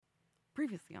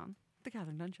Previously on The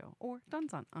Catherine Dunn Show, or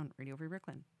Dun's on Radio Free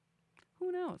Brooklyn.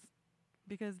 Who knows?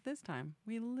 Because this time,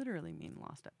 we literally mean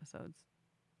lost episodes.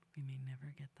 We may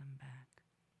never get them back.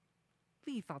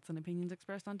 The thoughts and opinions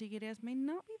expressed on TKDS may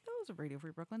not be those of Radio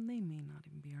Free Brooklyn. They may not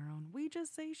even be our own. We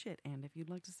just say shit, and if you'd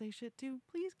like to say shit too,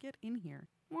 please get in here.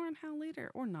 More on how later,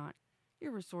 or not.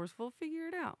 You're resourceful, figure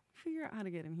it out. Figure out how to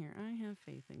get in here. I have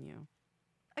faith in you.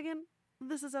 Again,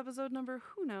 this is episode number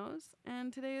Who Knows,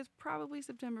 and today is probably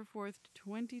September 4th,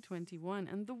 2021,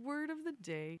 and the word of the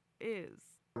day is...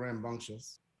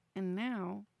 rambunctious. And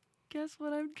now, guess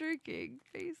what I'm drinking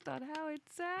based on how it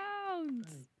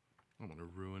sounds? I'm going to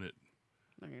ruin it.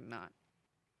 No, you're not.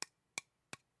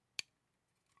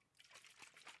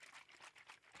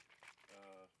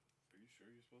 Are you sure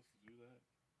you're supposed to do that?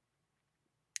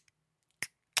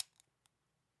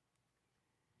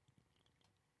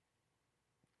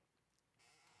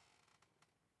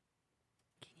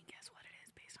 Can you guess what it is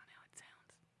based on how it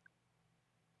sounds?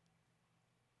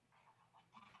 I don't know what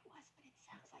that was, but it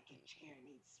sounds like a chair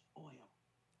needs oil.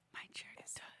 My chair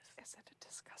does. Is it a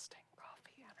disgusting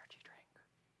coffee energy drink?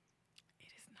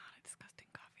 It is not a disgusting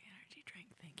coffee energy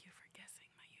drink. Thank you for guessing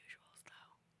my usuals,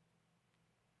 though.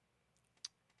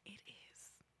 It is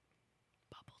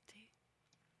bubble tea.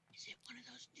 Is it one of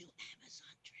those new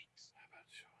Amazon drinks? How about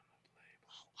showing the label?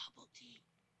 Oh, bubble tea.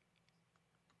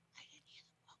 I didn't hear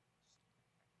the bubbles.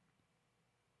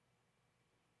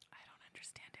 I don't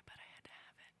understand it, but I had to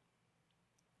have it.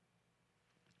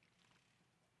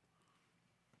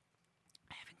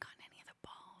 I haven't gotten any of the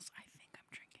balls. I think I'm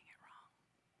drinking it wrong.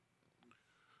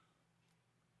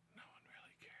 No one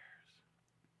really cares.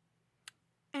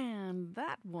 And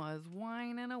that was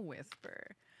Wine and a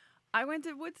Whisper. I went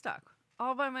to Woodstock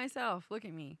all by myself. Look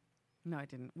at me. No, I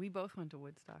didn't. We both went to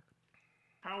Woodstock.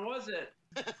 How was it?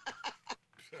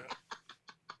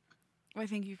 Why,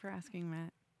 thank you for asking,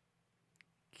 Matt.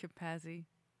 Capazzi.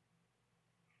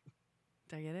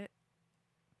 Did I get it?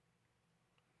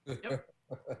 Yep.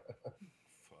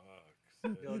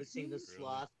 Fuck. Noticing the Really?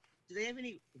 sloth. Do they have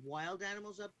any wild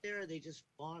animals up there, or are they just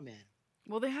farm animals?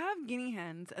 Well, they have guinea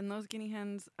hens, and those guinea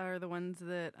hens are the ones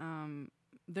that,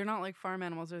 they're not like farm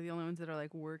animals. They're the only ones that are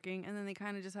like working. And then they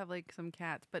kind of just have like some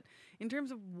cats. But in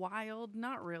terms of wild,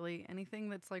 not really. Anything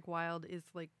that's like wild is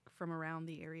like from around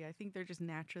the area. I think they're just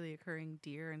naturally occurring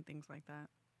deer and things like that.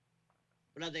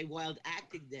 But are they wild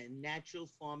acting then? Natural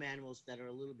farm animals that are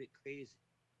a little bit crazy.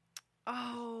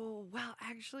 Oh, well,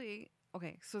 actually,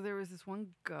 okay. So there was this one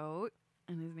goat,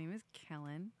 and his name is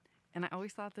Kellen. And I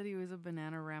always thought that he was a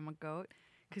Bananarama goat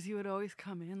because he would always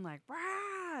come in like,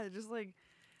 rah, just like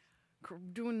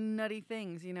doing nutty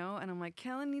things, you know? And I'm like,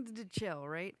 Kellen needs to chill,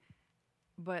 right?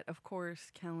 But of course,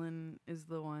 Kellen is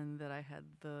the one that I had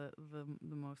the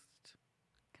most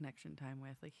connection time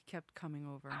with. Like, he kept coming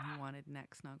over and he wanted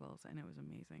neck snuggles, and it was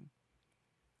amazing.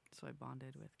 So I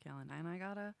bonded with Kellen, and I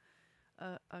got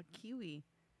a Kiwi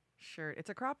shirt. It's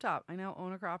a crop top. I now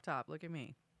own a crop top. Look at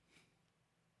me.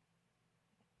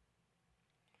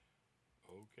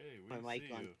 Okay, we My mic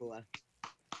see on you. tour.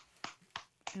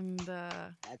 And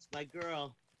That's my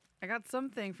girl. I got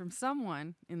something from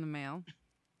someone in the mail.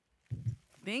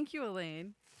 Thank you,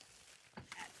 Elaine.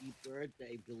 Happy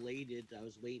birthday, belated. I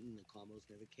was waiting. The combos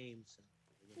never came, so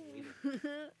I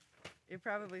waited. It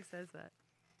probably says that.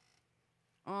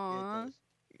 Yeah, Aw. it does.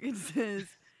 It says,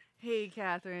 hey,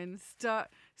 Catherine,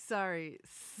 sorry,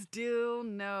 still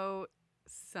no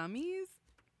summies?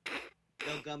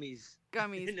 No gummies.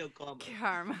 Gummies. No combos.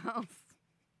 Caramels.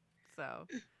 So,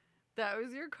 that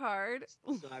was your card.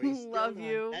 Sorry. still Love none.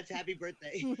 you. That's happy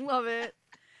birthday. Love it.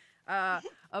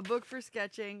 A book for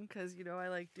sketching, because, you know, I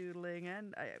like doodling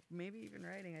and maybe even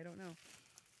writing. I don't know.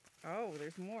 Oh,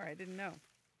 there's more. I didn't know.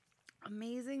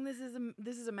 Amazing. This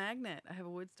is a magnet. I have a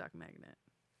Woodstock magnet.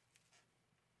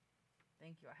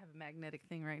 Thank you. I have a magnetic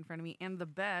thing right in front of me. And the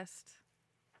best.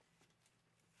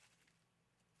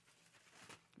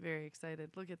 Very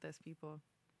excited. Look at this, people.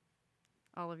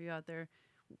 All of you out there.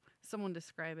 Someone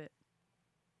describe it.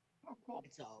 Oh, cool.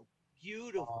 It's all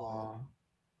beautiful.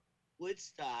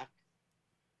 Woodstock.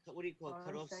 What do you call it? Farm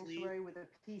Cut off sanctuary sleeve? with a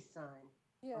peace sign.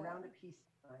 Yeah. Around a peace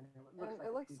sign. And it looks And like it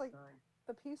a looks peace like- sign.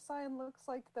 The peace sign looks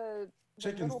like the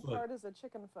Chicken middle foot. part is a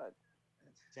chicken foot.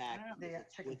 Exactly. Yeah,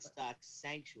 It's chicken foot. Woodstock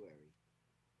Sanctuary.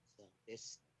 So they're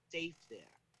safe there.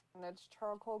 And it's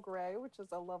charcoal gray, which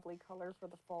is a lovely color for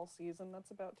the fall season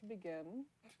that's about to begin.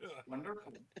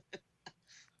 Wonderful.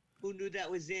 Who knew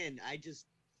that was in? I just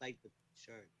like the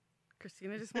shirt.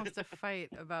 Christina just wants to fight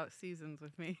about seasons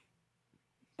with me.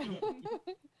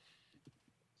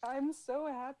 I'm so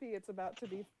happy it's about to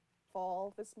be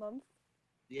fall this month.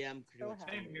 Yeah, I'm So pretty much.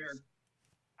 happy. Same here.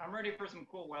 I'm ready for some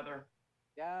cool weather.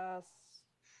 Yes.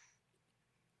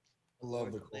 I love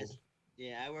the Worked the cold. last-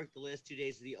 Yeah, I worked the last 2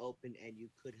 days of the open, and you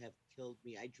could have killed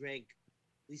me. I drank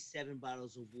at least 7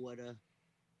 bottles of water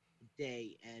a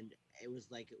day, and it was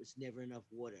never enough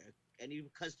water. Any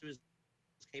customers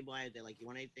came by, and they're like, "You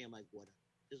want anything?" I'm like, "Water,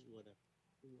 just water,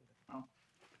 water."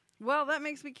 Well, that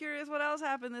makes me curious what else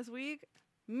happened this week.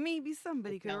 Maybe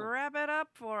somebody could Tell 'em. wrap it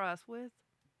up for us with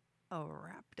a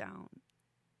wrap down.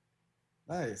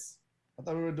 Nice. I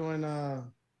thought we were doing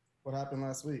what happened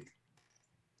last week.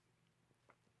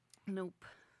 Nope.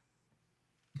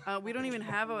 We don't even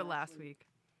have a last week.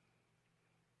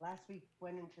 Last week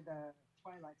went into the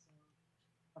twilight zone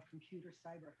of computer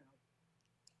cyber hell.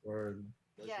 Word.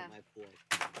 Those Yeah. are my four.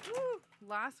 Woo!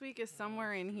 Last week is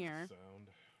somewhere in here, Sound.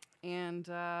 and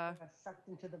Got sucked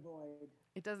into the void.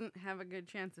 it doesn't have a good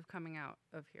chance of coming out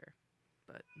of here.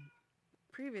 But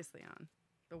previously on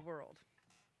the world.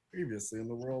 Previously in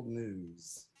the world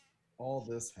news, all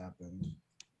this happened.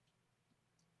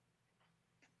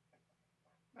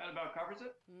 That about covers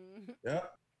it.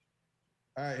 Yep.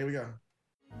 All right, here we go.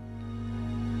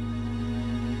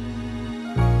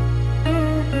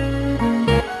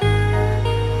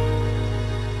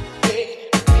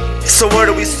 So where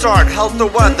do we start? Health or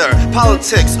weather?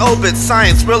 Politics, obit,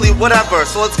 science, really whatever.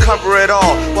 So let's cover it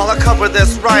all while I cover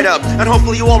this right up. And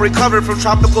hopefully you all recovered from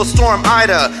Tropical Storm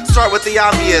Ida. Start with the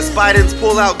obvious, Biden's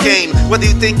pull-out game. Whether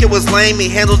you think it was lame, he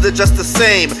handled it just the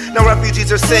same. Now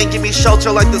refugees are saying, give me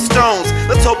shelter like the Stones.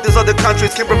 Let's hope these other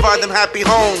countries can provide them happy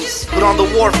homes. But on the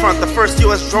war front, the first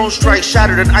US drone strike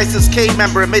shattered an ISIS K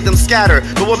member and made them scatter.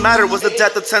 But what mattered was the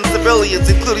death of 10 civilians,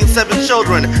 including 7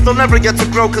 children. They'll never get to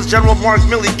grow cause General Mark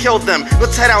Milley killed them.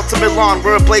 Let's head out to Milan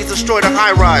where a blaze destroyed a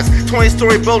high-rise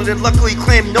 20-story building and luckily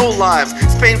claimed no lives.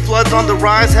 Spain floods on the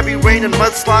rise, heavy rain and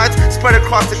mudslides spread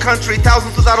across the country,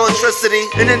 thousands without electricity.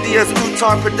 In India's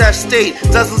Uttar Pradesh state,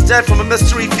 dozens dead from a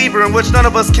mystery fever in which none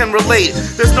of us can relate.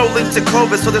 There's no link to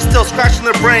COVID, so they're still scratching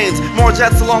their brains. More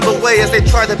deaths along the way as they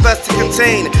try their best to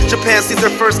contain. Japan sees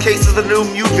their first cases of the new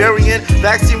Mu variant,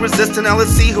 vaccine-resistant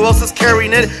LSC. Who else is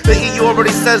carrying it? The EU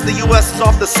already says the US is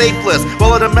off the safe list,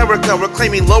 while in America we're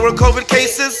claiming lower COVID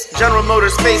cases. General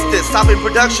Motors faced it, stopping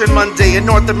production Monday in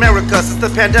North America since the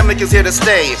pandemic is here to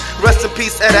stay. Rest in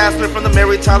peace, Ed Asner from the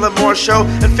Mary Tyler Moore Show,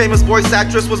 and famous voice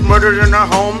actress was murdered in her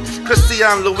home.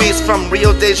 Christian Luis from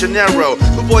Rio de Janeiro,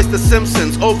 who voiced The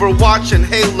Simpsons, Overwatch, and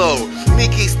Halo.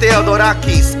 Mikis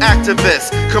Theodorakis,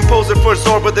 activist, composer for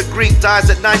Zorba the Greek, dies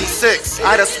at 96.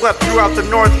 Ida swept throughout the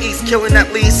northeast, killing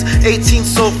at least 18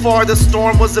 so far. The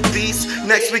storm was a beast.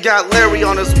 Next we got Larry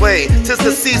on his way. 'Tis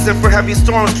the season for heavy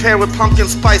storms paired with pumpkin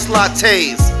spice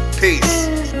lattes. Peace.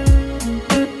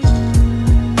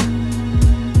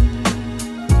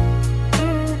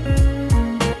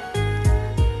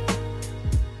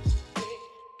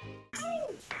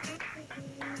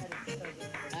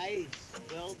 Nice.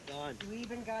 Well done. You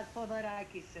even got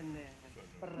Podarakis in there.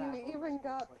 Bravo. You even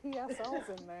got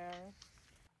PSLs in there.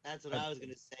 That's what I was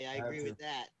gonna say. I agree with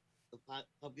that. The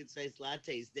pumpkin spice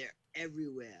lattes, they're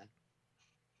everywhere.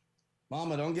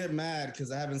 Mama, don't get mad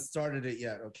because I haven't started it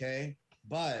yet, okay?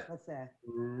 But What's that?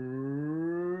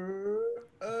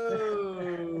 oh,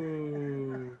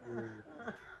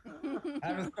 I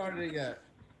haven't started it yet,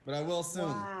 but I will soon.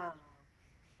 Wow.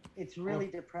 It's really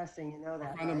depressing, you know A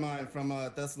that. friend of right? mine from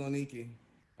Thessaloniki.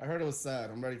 I heard it was sad.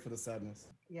 I'm ready for the sadness.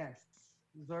 Yes.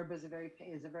 Zorba is a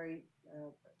very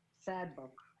sad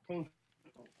book.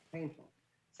 Painful.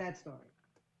 Sad story.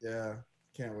 Yeah,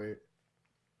 can't wait.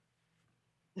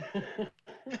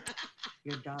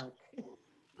 You're dark.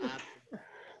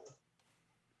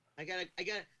 I got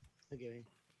okay.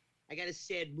 I got a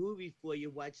sad movie for you.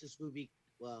 Watch this movie.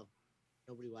 Well,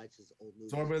 nobody watches old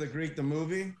movies. Zorba the Greek, the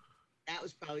movie? That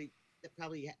was probably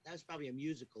a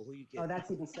musical. Who you Oh, get?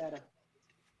 that's even sadder.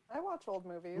 I watch old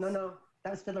movies. No, that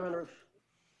was Fiddler on the Roof.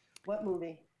 What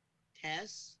movie?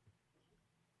 Tess.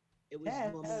 It was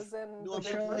Tess? As in Norman the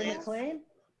Shirley Big MacLaine?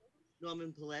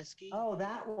 Norman Pileski. Oh,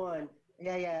 that one.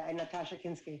 Yeah, and Natasha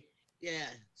Kinski. Yeah,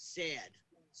 sadder.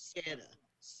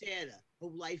 Her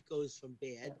life goes from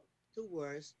bad to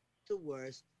worse to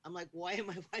worse. I'm like, why am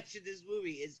I watching this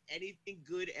movie? Is anything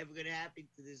good ever gonna happen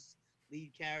to this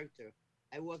lead character?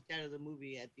 I walked out of the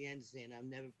movie at the end saying, I'm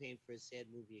never paying for a sad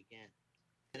movie again.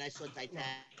 And I saw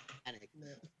Titanic.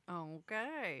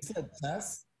 Okay. You said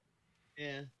Tess?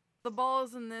 Yeah. The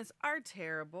balls in this are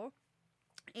terrible.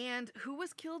 And who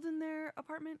was killed in their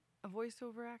apartment? A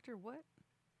voiceover actor? What?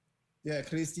 Yeah,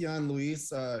 Christian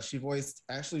Luis. She voiced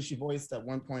at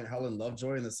one point Helen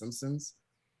Lovejoy in The Simpsons.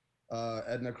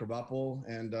 Edna Krabappel,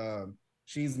 and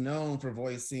she's known for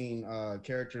voicing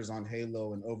characters on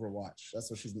Halo and Overwatch. That's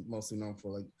what she's mostly known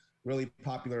for, like really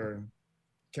popular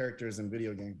characters in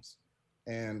video games,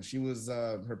 and she was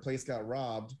her place got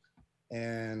robbed,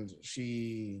 and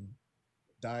she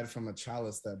died from a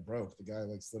chalice that broke. The guy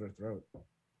like slit her throat.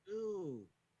 Ooh.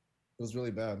 It was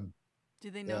really bad.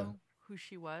 Do they know who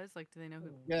she was? Like, do they know who?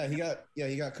 Yeah,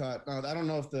 he got caught. No, I don't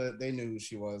know if they knew who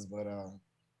she was, but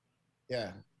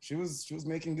yeah, she was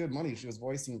making good money. She was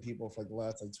voicing people for like the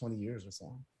last like 20 years or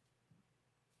so.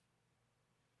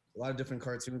 A lot of different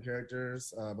cartoon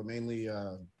characters, but mainly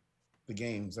the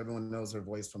games. Everyone knows her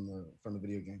voice from the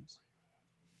video games.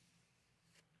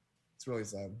 It's really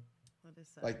sad. What is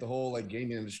that? Like the whole like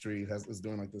gaming industry is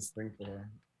doing like this thing for her,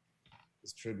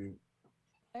 this tribute.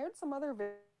 I heard some other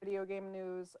video game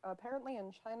news. Apparently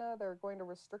in China, they're going to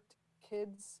restrict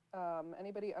kids.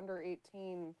 Anybody under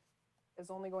 18 is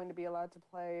only going to be allowed to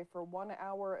play for 1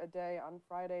 hour a day on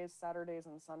Fridays, Saturdays,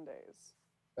 and Sundays.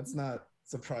 That's not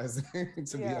surprising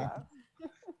to be Yeah. honest.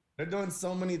 They're doing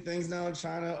so many things now in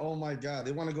China. Oh my God.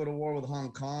 They want to go to war with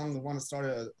Hong Kong. They want to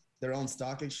start their own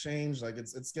stock exchange. Like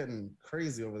it's getting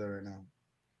crazy over there right now.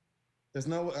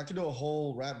 I could do a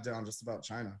whole rap down just about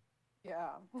China. Yeah.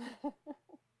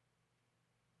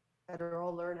 Better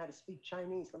all learn how to speak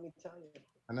Chinese, let me tell you.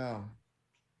 I know.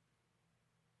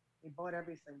 They bought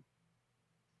everything.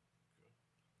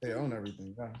 They own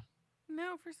everything. Yeah.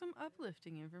 Now for some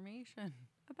uplifting information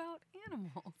about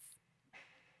animals.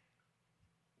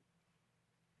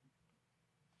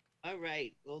 All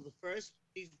right. Well, the first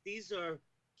these are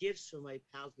gifts from my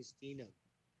pal Christina.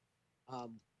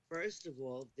 First of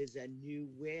all, there's a new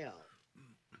whale,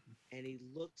 and he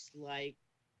looks like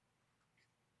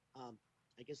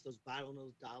I guess those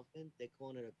bottlenose dolphins. They're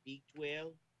calling it a beaked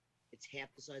whale. It's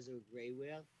half the size of a gray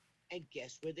whale. And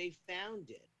guess where they found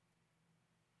it?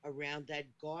 Around that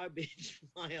garbage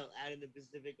pile out in the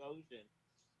Pacific Ocean.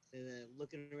 And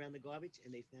looking around the garbage,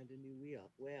 and they found a new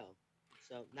whale.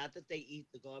 So, not that they eat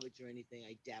the garbage or anything,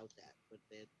 I doubt that, but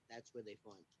that's where they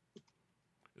find it.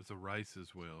 It's a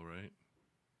Rice's whale, right?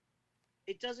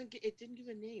 It didn't give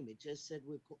a name. It just said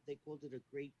they called it a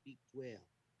great beaked whale.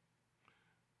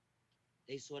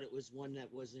 They thought it was one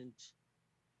that wasn't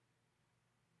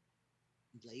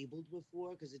labeled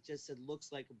before because it just said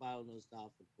looks like a bottlenose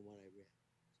dolphin from what I read.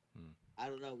 I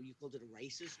don't know. You called it a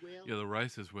Rice's whale? Yeah, the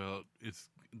Rice's whale. It's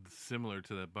similar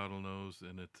to that bottlenose,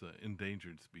 and it's an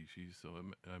endangered species. So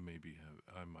I might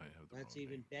have the That's wrong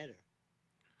even name. better.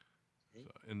 So,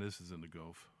 and this is in the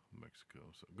Gulf of Mexico.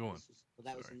 So go on.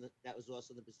 That was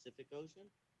also the Pacific Ocean.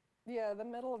 Yeah, the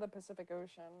middle of the Pacific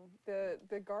Ocean.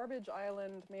 The garbage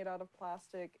island made out of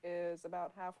plastic is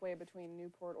about halfway between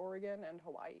Newport, Oregon and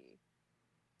Hawaii.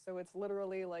 So it's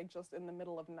literally like just in the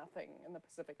middle of nothing in the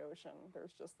Pacific Ocean.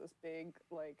 There's just this big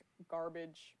like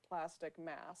garbage plastic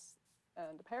mass.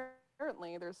 And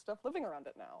apparently there's stuff living around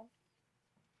it now.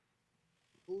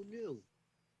 Who knew?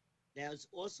 There's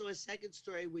also a second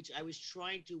story which I was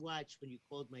trying to watch when you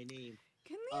called my name.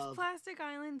 Can these plastic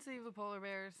islands save the polar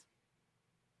bears?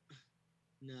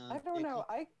 No. I don't know.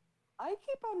 I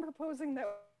keep on proposing that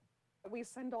we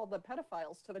send all the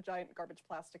pedophiles to the giant garbage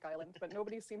plastic island, but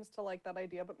nobody seems to like that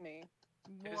idea but me.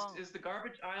 Is the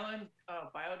garbage island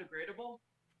biodegradable?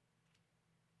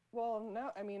 Well,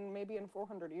 no. I mean, maybe in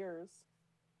 400 years.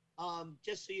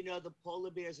 Just so you know, the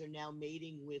polar bears are now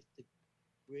mating with the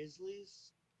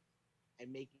grizzlies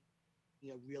and making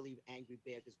a really angry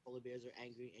bear because polar bears are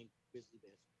angry and grizzly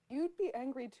bears. You'd be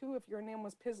angry too if your name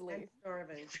was Pisley. And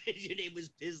starving. Your name was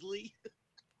Pisley?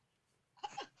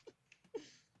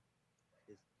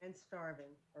 And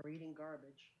starving or eating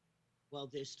garbage. Well,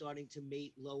 they're starting to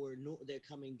mate lower. They're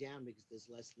coming down because there's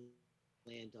less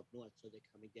land up north, so they're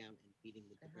coming down and feeding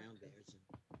with the brown bears. And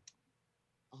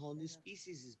a whole new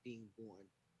species is being born.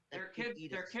 Their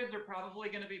kids are probably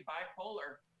going to be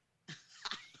bipolar.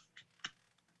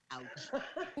 Ouch. I'll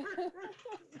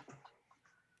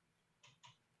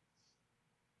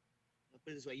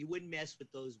put it this way, you wouldn't mess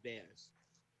with those bears.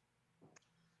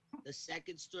 The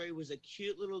second story was a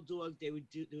cute little dog. There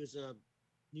was a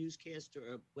newscaster,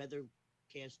 a weather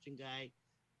casting guy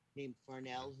named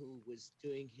Farnell who was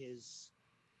doing his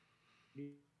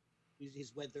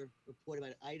weather report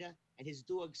about Ida, and his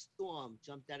dog Storm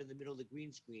jumped out in the middle of the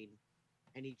green screen,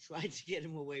 and he tried to get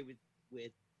him away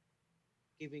with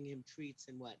giving him treats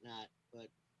and whatnot, but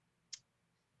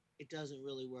it doesn't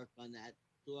really work on that.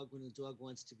 When the dog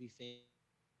wants to be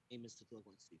famous, the dog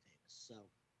wants to be famous. So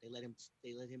they let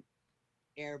him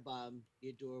air bomb the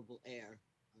adorable air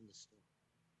on the Storm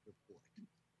report.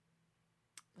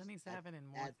 That needs to happen in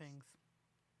more things.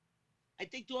 I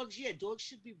think dogs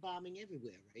should be bombing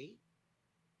everywhere, right?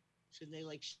 Shouldn't they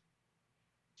like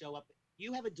show up?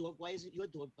 You have a dog. Why isn't your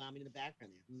dog bombing in the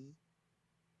background there?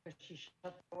 Does she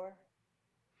shut the door?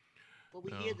 Well,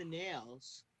 we No. hear the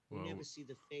nails. We Well, never see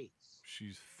the face.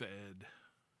 She's fed.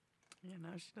 Yeah,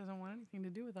 no, she doesn't want anything to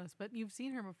do with us. But you've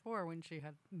seen her before when she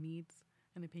had needs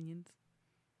and opinions.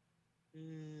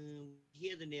 We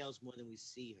hear the nails more than we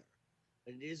see her.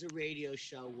 But it is a radio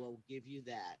show. We'll give you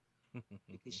that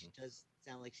because she does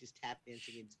sound like she's tap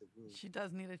dancing into the room. She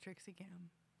does need a Trixie cam.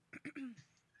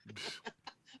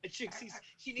 Trixie,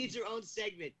 she needs her own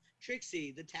segment.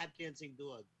 Trixie, the tap dancing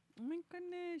dog. Oh my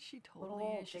goodness, she totally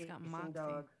Little is. She's got chasing moxie.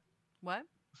 dog. What?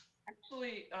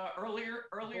 Actually,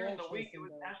 earlier in the week, it was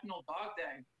Chasing dog. National Dog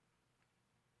Day.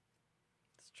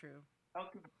 It's true. That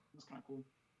was kind of cool.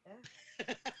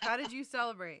 How did you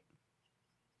celebrate?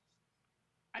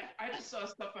 I just saw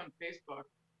stuff on Facebook.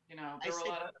 You know, I there were said-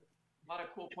 a lot of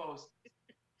cool posts.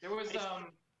 There was one.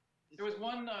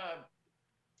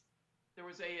 There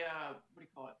was a what do you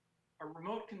call it? A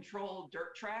remote control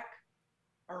dirt track,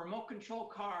 a remote control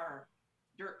car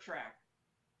dirt track,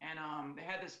 and they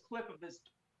had this clip of this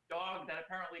dog that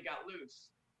apparently got loose,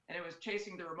 and it was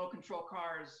chasing the remote control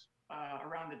cars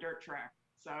around the dirt track.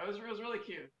 So it was really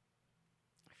cute.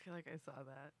 I feel like I saw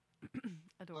that. Well,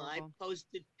 Adorable. I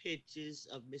posted pictures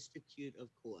of Mr. Cute, of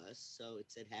course. So it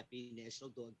said Happy National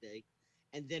Dog Day.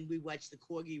 And then we watched the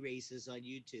corgi races on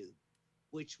YouTube,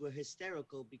 which were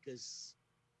hysterical because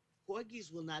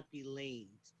corgis will not be laned.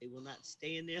 They will not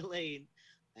stay in their lane.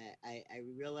 I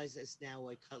realize this now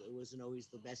why Cutler wasn't always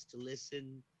the best to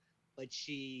listen, but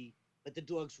the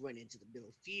dogs run into the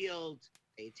middle field.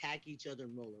 They attack each other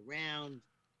and roll around.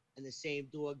 And the same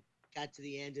dog got to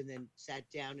the end and then sat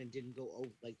down and didn't go over,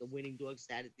 like the winning dog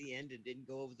sat at the end and didn't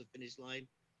go over the finish line.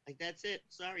 Like, that's it.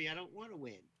 Sorry, I don't want to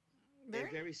win. They're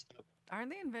very stubborn.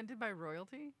 Aren't they invented by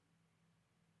royalty?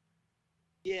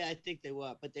 Yeah, I think they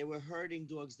were, but they were herding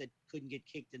dogs that couldn't get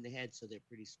kicked in the head, so they're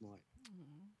pretty smart.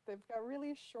 They've got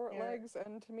really short Yeah. legs,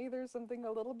 and to me, there's something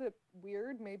a little bit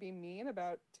weird, maybe mean,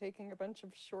 about taking a bunch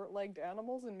of short-legged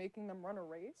animals and making them run a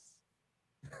race.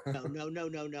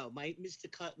 No. My Miss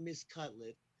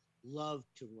Cutlet loved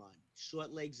to run,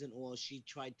 short legs and all. She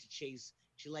tried to chase.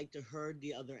 She liked to herd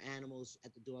the other animals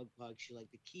at the dog park. She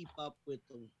liked to keep up with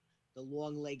the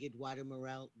long-legged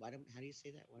Guatemala. How do you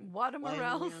say that?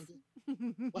 Guatemalals?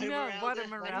 No, Guatemalals.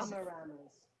 Guatemalanas.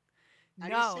 How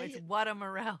do you No, say it's it?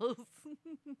 Guatemalals.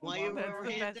 Guatemala.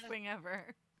 That's the best thing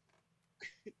ever.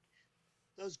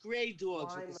 Those gray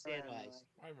dogs with the sad Weimaraner. eyes.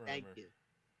 Thank you.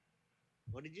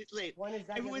 What did you say? One is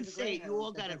Everyone say it. You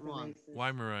all got it wrong.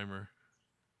 Weimaraner.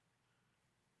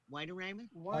 Weidenreimer?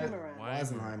 Weimaraner.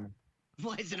 Weisenheimer.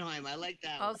 Weisenheim. I like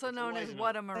that. one. Also It's a known as Weisenheim.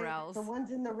 Guatemalals. The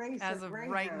ones in the race As are of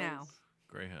right now. greyhounds.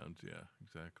 Greyhounds, yeah,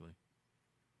 exactly.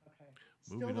 Okay.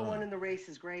 Moving Still the one on. in the race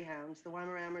is greyhounds. The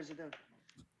Weimaraners are the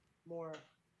more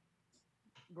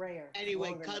grayer. Anyway,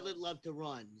 longer Cutlet nose. loved to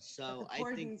run, so But the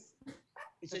I think corgis-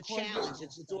 it's the a corgis- challenge.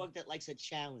 It's a dog that likes a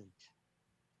challenge.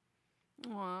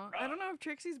 Well, I don't know if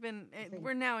Trixie's been. think-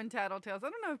 We're now in Tattletales. I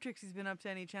don't know if Trixie's been up to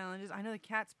any challenges. I know the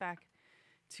cat's back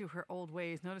to her old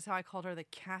ways. Notice how I called her the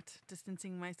cat,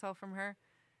 distancing myself from her.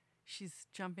 She's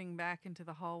jumping back into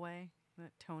the hallway.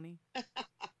 That Tony.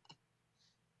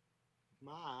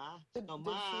 Ma, Did- no did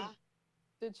ma.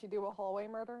 Did she do a hallway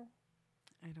murder?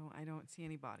 I don't see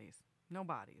any bodies. No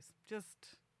bodies.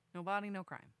 Just no body, no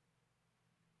crime.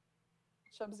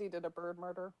 Shubsy did a bird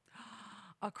murder.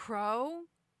 A crow?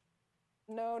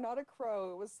 No, not a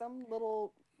crow. It was some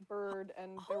little bird,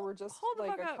 and there were just hold the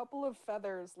like fuck a up. couple of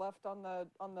feathers left on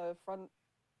the front,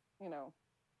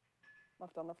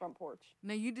 left on the front porch.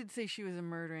 Now you did say she was a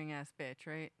murdering ass bitch,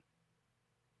 right?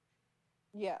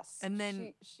 Yes. And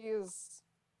then- she is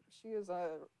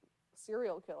a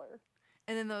serial killer.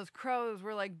 And then those crows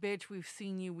were like, "Bitch, we've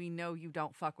seen you. We know you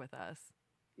don't fuck with us."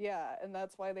 Yeah, and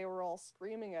that's why they were all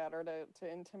screaming at her to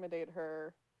intimidate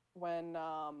her when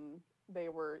they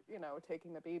were,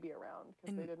 taking the baby around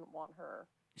because they And- didn't want her.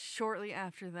 Shortly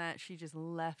after that, she just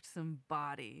left some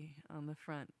body on the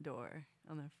front door,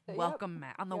 on the Yep, welcome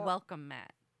mat, on the yep. welcome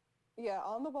mat. Yeah,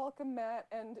 on the welcome mat,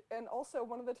 and also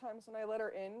one of the times when I let her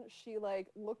in, she like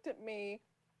looked at me,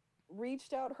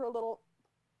 reached out her little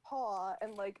paw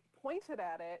and like pointed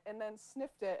at it, and then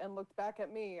sniffed it and looked back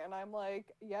at me, and I'm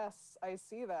like, yes, I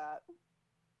see that.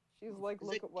 She's like, It's a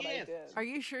look at what I gift. did. Are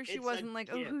you sure she It's a wasn't like,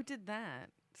 "Oh, gift. who did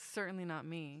that?" Certainly not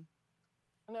me.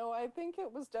 No, I think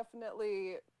it was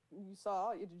definitely. You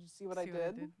saw? Did you see what I See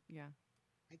did? Yeah.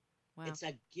 I- Wow. It's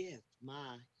a gift,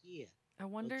 ma. Here. I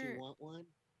Don't wonder you want one?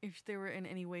 if there were in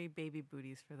any way baby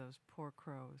booties for those poor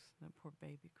crows. That poor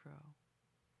baby crow.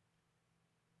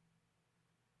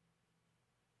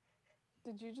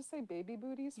 Did you just say baby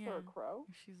booties for a Yeah. crow?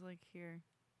 If she's like, here,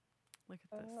 look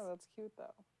I at don't this. know. That's cute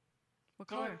though. What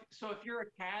So color? if you're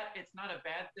a cat, it's not a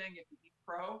bad thing if you eat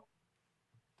crow.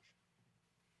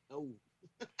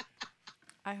 crow.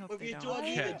 I hope Or if they your don't. dog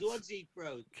eat Cats. dogs eat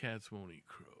crows. Cats won't eat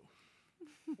crow.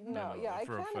 No, No, yeah, I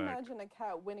for a can't fact. imagine a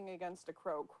cat winning against a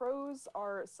crow. Crows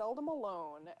are seldom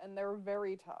alone, and they're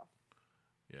very tough.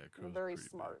 Yeah, and crow's very pretty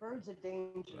smart. Birds are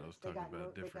dangerous. I was They talking got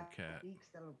about a they different got cat. beaks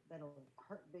that'll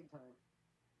hurt big time.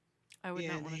 I would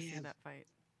Yeah, not want to they see have- that fight.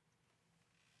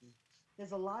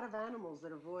 There's a lot of animals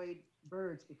that avoid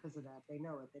birds because of that. They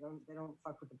know it. They don't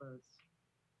fuck with the birds.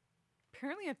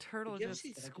 Apparently, a turtle you ever just see-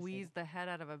 Did I just say squeezed the head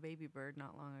out of a baby bird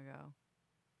not long ago.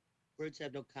 Birds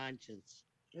have no conscience.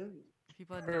 Ooh.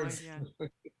 People had no Birds. idea. Do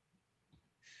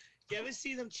you ever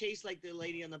see them chase like the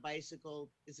lady on the bicycle?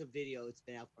 It's a video. It's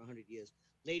been out for 100 years.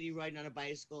 Lady riding on a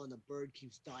bicycle and the bird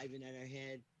keeps diving at her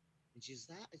head, and she's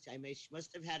not. I mean, she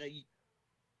must have had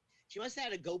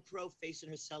a GoPro facing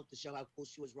herself to show how cool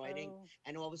she was riding. Oh.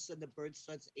 And all of a sudden, the bird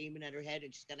starts aiming at her head,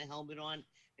 and she's got a helmet on,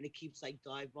 and it keeps like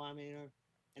dive bombing her.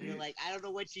 And they're like, I don't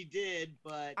know what she did,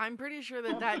 but I'm pretty sure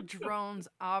that drone's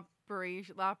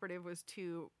operative was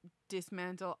to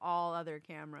dismantle all other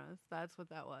cameras. That's what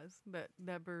that was.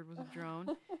 That bird was a drone,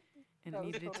 and it That was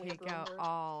needed to totally a take drone out bird.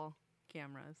 all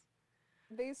cameras.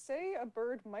 They say a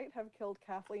bird might have killed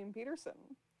Kathleen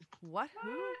Peterson. What?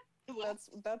 Who?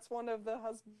 That's one of the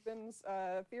husband's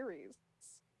theories.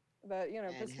 That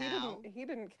because And how? he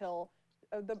didn't kill.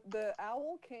 The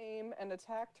owl came and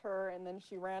attacked her, and then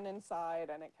she ran inside,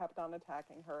 and it kept on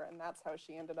attacking her, and that's how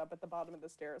she ended up at the bottom of the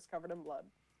stairs, covered in blood.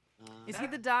 Is he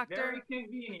the That's doctor? Very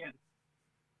convenient.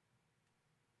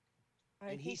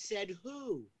 I and he think, said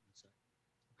who?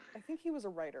 I think he was a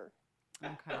writer.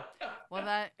 Okay. Well,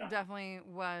 that definitely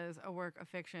was a work of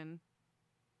fiction.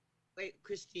 Wait,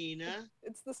 Christina.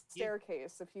 It's the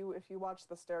staircase. If you watch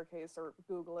the staircase or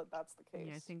Google it, that's the case.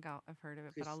 Yeah, I think I've heard of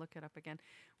it, Chris- but I'll look it up again.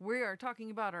 We are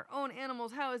talking about our own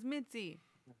animals. How is Mitzi?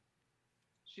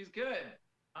 She's good.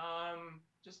 All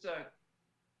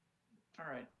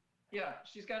right. Yeah,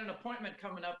 she's got an appointment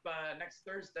coming up next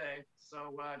Thursday,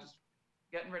 so just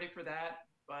getting ready for that.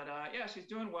 But yeah, she's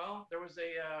doing well. There was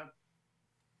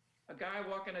a guy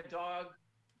walking a dog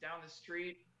down the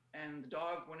street, and the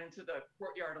dog went into the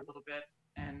courtyard a little bit,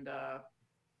 and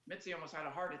Mitzi almost had a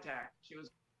heart attack. She was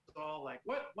all like,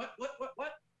 what?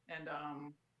 And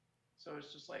so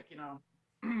it's just like,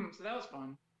 so that was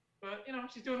fun. But,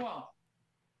 she's doing well.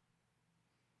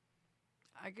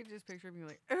 I could just picture him being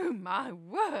like, "Oh my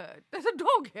word, there's a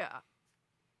dog here.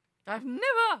 I've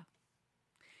never."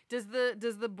 Does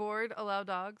the board allow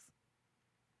dogs?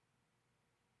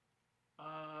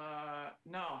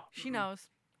 No. She knows.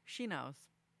 She knows.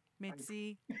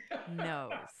 Mitzi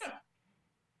knows.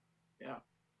 Yeah.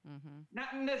 Mm-hmm.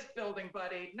 Not in this building,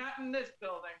 buddy. Not in this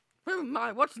building. Oh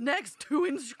my, what's next?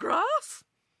 2-inch grass?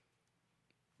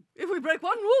 If we break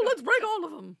one rule, let's break all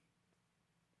of them.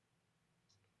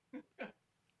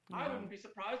 I wouldn't be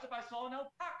surprised if I saw an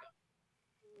alpaca.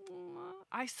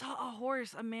 I saw a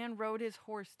horse. A man rode his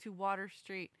horse to Water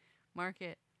Street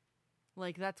Market.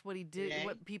 Like, that's what he did, Today?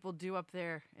 what people do up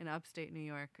there in upstate New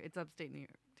York. It's upstate New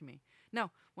York to me.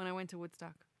 No, when I went to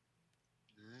Woodstock.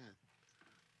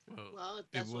 Well, if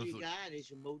that's all was you the- got is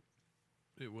your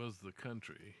It was the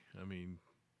country. I mean,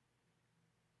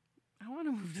 I want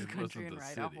to move to the It country wasn't and the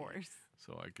ride a city. horse.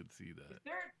 so I could see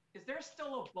that. Is there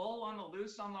still a bull on the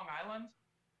loose on Long Island?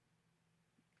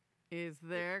 Is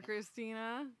there,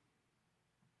 Christina?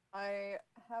 I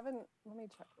haven't. Let me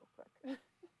check real quick.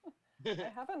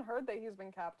 I haven't heard that he's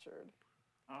been captured.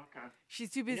 Okay. She's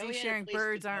too know busy he had a sharing place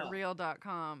to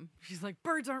birdsaren'treal.com. She's like,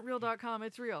 birdsaren'treal.com.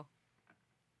 It's real.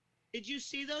 Did you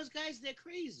see those guys? They're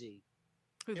crazy.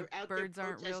 Who, the They're out there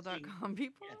birdsaren'treal.com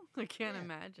people? I can't Yeah.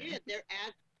 imagine. Yeah,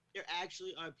 there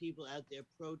actually are people out there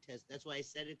protest. That's why I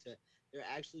said it to. There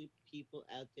are actually people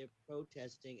out there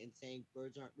protesting and saying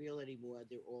birds aren't real anymore.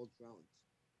 They're all drones.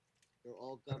 They're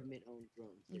all government-owned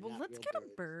drones. They're Well, not let's real get a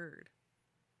birds. bird.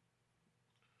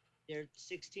 They're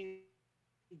 $16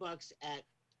 at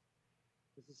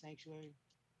what's the sanctuary?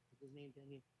 What's his name down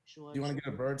here? Sean. You want to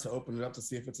get a bird to open it up to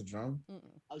see if it's a drone?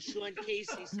 Oh, Sean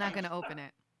Casey's. I'm not going to open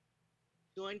it.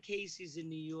 Sean Casey's in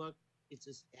New York. It's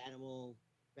this animal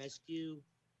rescue.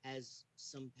 Has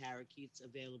some parakeets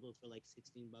available for like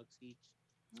 $16 each.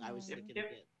 So I was Aw. thinking of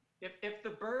it. If the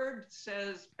bird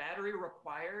says battery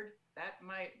required, that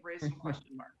might raise some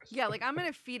question marks. Yeah, like I'm going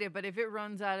to feed it, but if it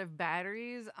runs out of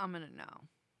batteries, I'm going to know.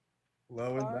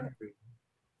 Low is Bar- battery.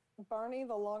 Barney,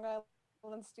 the Long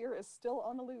Island steer, is still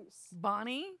on the loose.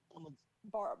 Bonnie?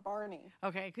 Barney.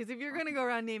 Okay, because if you're going to go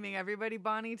around naming everybody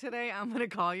Bonnie today, I'm going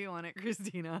to call you on it,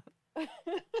 Christina.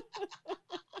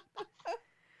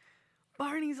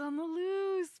 Barney's on the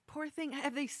loose. Poor thing.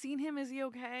 Have they seen him? Is he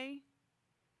okay?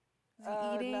 Is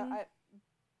he eating? No,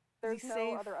 there's no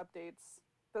safe? other updates.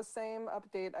 The same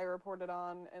update I reported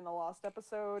on in the Lost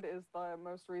episode is the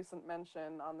most recent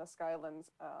mention on the Skylands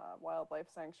Wildlife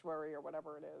Sanctuary or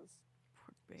whatever it is.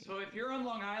 Poor baby. So if you're on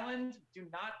Long Island, do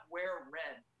not wear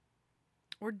red.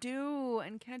 Or do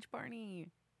and catch Barney.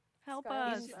 Help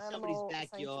Skylands us. He's in somebody's Animal backyard.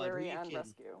 Who Sanctuary you and kidding?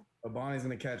 Rescue. But Bonnie's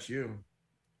gonna catch you.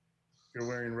 You're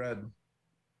wearing red.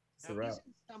 It's a Now, wrap. he's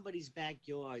in somebody's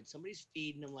backyard. Somebody's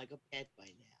feeding him like a pet by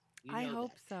now. You I know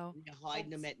hope that. so. And they're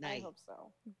hiding him at I night. hope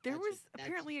so. There That's was what- that's-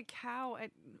 apparently a cow at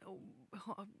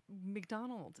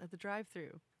McDonald's at the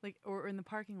drive-through, like, or in the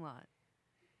parking lot,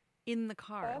 in the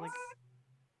car. Like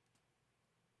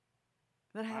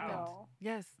that happened. Wow.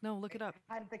 Yes. No. Look it up.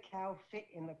 How did the cow fit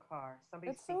in the car?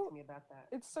 Somebody It's speak so- to me about that.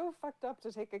 It's so fucked up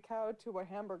to take a cow to a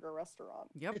hamburger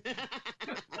restaurant. Yep.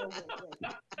 Oh,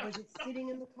 wait. Was it sitting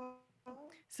in the car?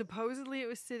 Supposedly it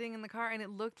was sitting in the car, and it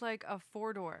looked like a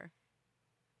 4-door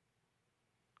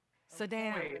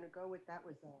sedan. I'm Wait. gonna go with that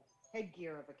was a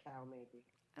headgear of a cow, maybe.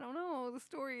 I don't know. The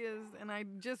story is, and I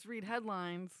just read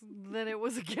headlines that it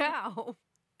was a cow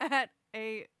at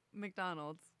a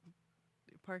McDonald's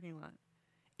parking lot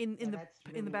in Yeah, the that's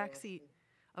in really the back nasty. seat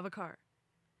of a car.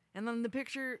 And then the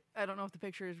picture, I don't know if the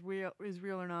picture is real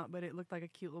or not, but it looked like a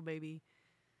cute little baby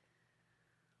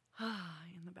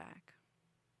in the back.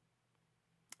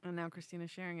 And now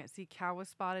Christina's sharing it. See, cow was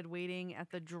spotted waiting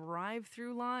at the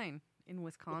drive-through line in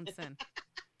Wisconsin.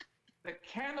 The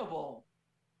cannibal.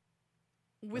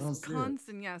 don't see it.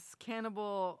 Wisconsin, yes.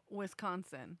 Cannibal,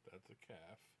 Wisconsin. That's a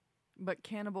calf. But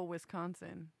Cannibal,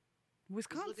 Wisconsin. He's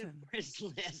looking Wisconsin. for his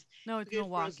last. No, it's looking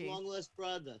for his Milwaukee. long lost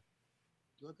brother.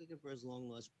 Looking for his long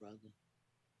lost brother.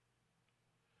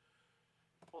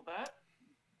 Well, that.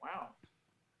 Wow.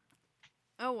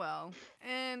 Oh well.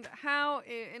 And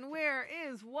and where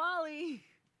is Wally?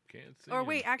 Can't see. Or him.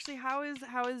 wait, actually, how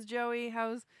is Joey?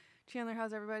 How's Chandler?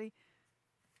 How's everybody?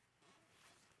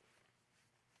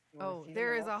 You wanna Oh, see them? there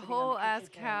They're is all a sitting on the whole ass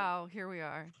kitchen counter. cow. Here we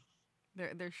are.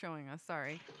 They're showing us.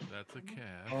 Sorry. That's a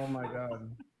calf. Oh my god.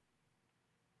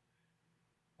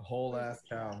 A whole ass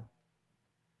cow.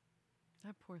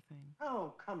 That poor thing.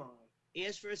 Oh, come on. He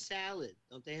asked for a salad.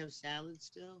 Don't they have salad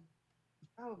still?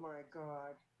 Oh my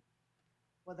god.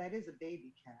 Well, that is a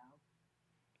baby cow.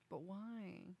 But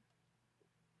why?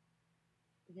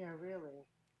 Yeah, really.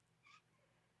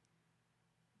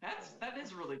 That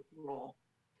is really cruel.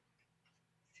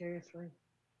 Seriously?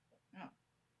 Yeah.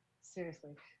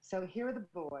 Seriously. So here are the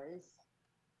boys.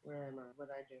 Where am I? What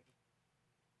did I do?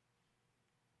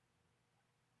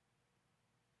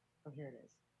 Oh, here it is.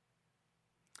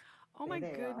 Oh my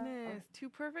There they are. goodness. 2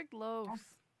 perfect loaves.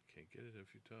 Can't get it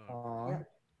if you talk. Aw. Yeah.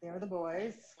 There are the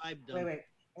boys. Tribe Wait, wait.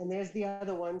 And there's the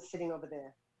other one sitting over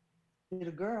there.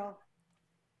 Little girl.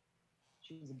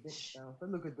 She's a bitch though. But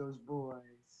look at those boys.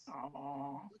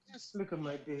 Aww. Look at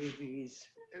my babies.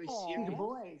 Very Aw. Look at serious.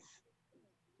 boys.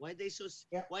 Why are they so?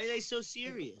 Yep. Why are they so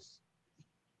serious?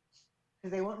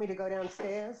 Because they want me to go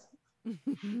downstairs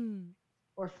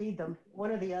or feed them.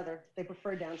 One or the other. They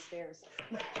prefer downstairs.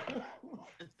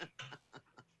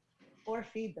 Or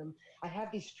feed them. I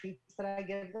have these treats that I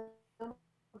give them.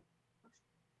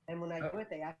 And when I do it,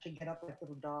 they actually get up like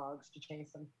little dogs to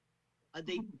chase them. Are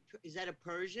they? Is that a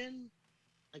Persian?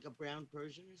 Like a brown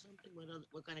Persian or something?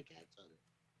 What kind of cats are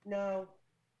they? No.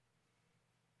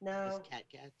 No. Just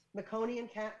cats. Maconian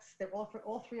cats. They're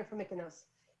all three are from Mykonos,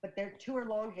 but they're 2 are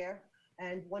long hair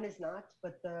and one is not.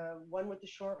 But the one with the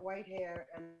short white hair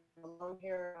and the long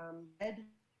hair red.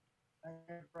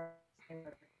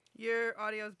 Your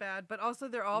audio's bad, but also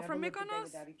they're all from Never lived a day Mykonos?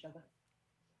 without each other.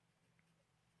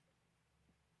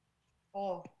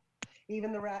 Oh,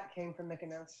 even the rat came from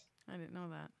Mykonos. I didn't know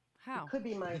that. How? It could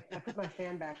be I put my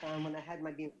fan back on when I had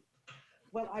my mute.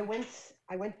 Well, I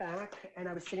went back and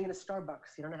I was sitting in a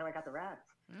Starbucks. You don't know how I got the rat.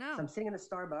 No. So I'm sitting in a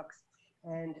Starbucks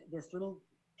and this little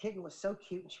kitten was so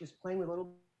cute. And she was playing with a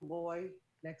little boy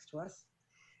next to us.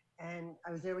 And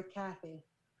I was there with Kathy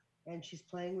and she's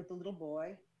playing with the little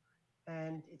boy.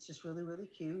 And it's just really, really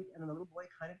cute. And the little boy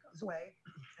kind of goes away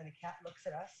and the cat looks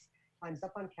at us, climbs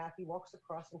up on Kathy, walks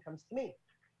across and comes to me.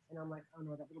 And I'm like, oh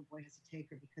no, that little boy has to take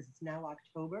her because it's now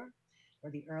October or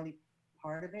the early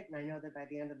part of it. And I know that by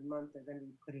the end of the month, they're going to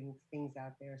be putting things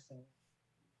out there. So,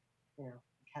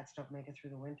 cats don't make it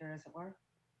through the winter, as it were.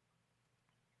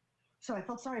 So I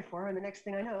felt sorry for her. And the next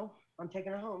thing I know, I'm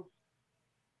taking her home.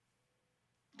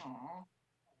 Aww.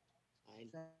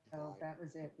 So that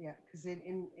was it. Yeah. Because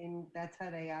that's how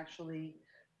they actually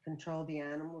control the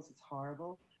animals. It's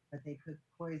horrible, but they put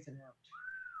poison out.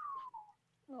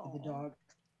 The dogs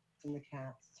and the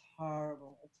cats. It's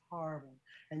horrible. It's horrible.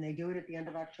 And they do it at the end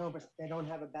of October so they don't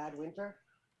have a bad winter.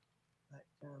 But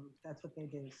That's what they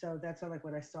do. So that's why, like,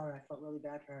 when I saw her, I felt really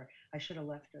bad for her. I should have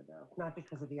left her though, not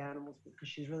because of the animals, but because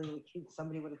she's really, really cute.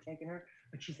 Somebody would have taken her,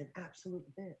 but she's an absolute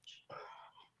bitch.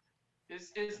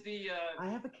 Is the I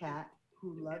have a cat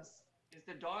who loves is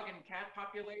the dog and cat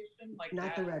population like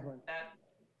not that, the red one. that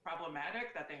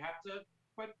problematic that they have to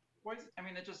put poison? I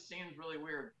mean, it just seems really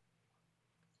weird.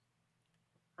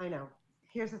 I know.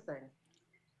 Here's the thing.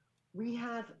 We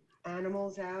have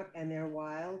animals out and they're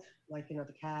wild, like, you know,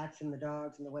 the cats and the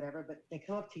dogs and the whatever, but they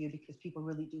come up to you because people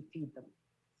really do feed them.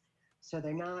 So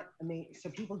they're not, I mean, so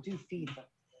people do feed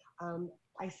them.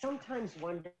 I sometimes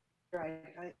wonder,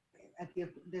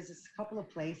 there's a couple of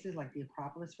places, like the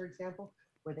Acropolis, for example,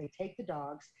 where they take the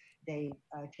dogs, they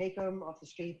take them off the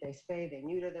street, they spay, they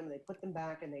neuter them, they put them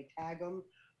back, and they tag them,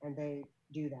 and they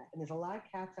do that. And there's a lot of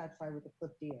cats outside with the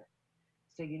clipped ear.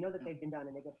 So you know that they've been done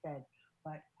and they get fed.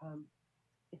 But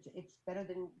it's better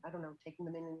than, I don't know, taking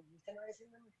them in and euthanizing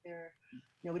them if they're, you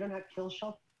know, we don't have kill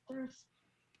shelters.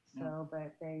 So,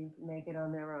 but they make it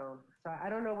on their own. So I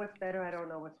don't know what's better. I don't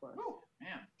know what's worse. Oh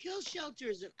man, Kill shelter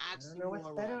is an I don't know what's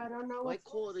better. I don't know Why what's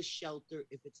call worse. it a shelter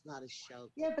if it's not a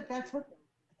shelter? Yeah, but that's what.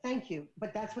 Thank you.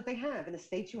 But that's what they have in the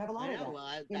States. You have a lot I of know, that.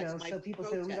 well, You that's know, my so people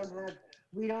say protest.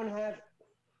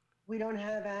 we don't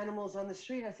have animals on the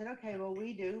street. I said, okay, well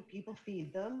we do. People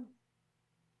feed them.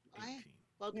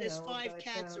 Well, You there's know, 5 but,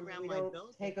 cats around we my don't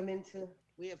building. take them into.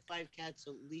 We have 5 cats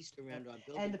at least around our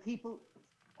building. And the people,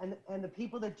 and the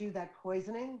people that do that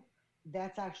poisoning,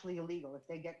 that's actually illegal. If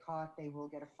they get caught, they will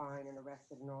get a fine and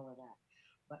arrested and all of that.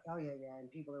 But oh yeah, and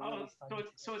people are really starting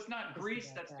so it's not pissed Greece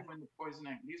about that's that. doing the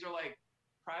poisoning. These are like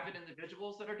private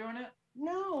individuals that are doing it.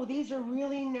 No, these are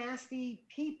really nasty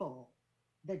people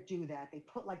that do that. They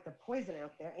put like the poison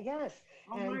out there. Yes.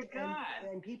 Oh and, my God.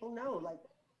 And people know, like,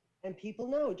 and people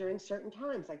know during certain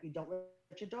times, like you don't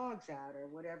let your dogs out or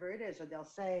whatever it is, or they'll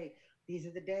say these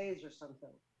are the days or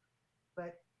something.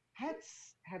 But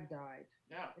pets have died.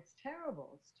 Yeah. It's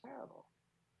terrible. It's terrible.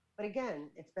 But again,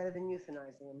 it's better than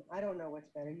euthanizing them. I don't know what's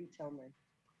better. You tell me.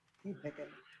 You pick it.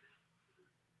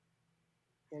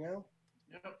 You know?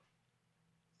 Yep.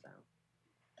 So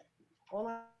all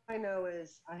I know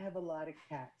is I have a lot of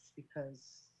cats because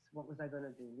what was I going to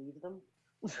do? Leave them?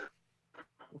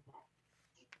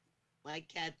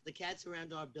 The cats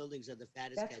around our buildings are the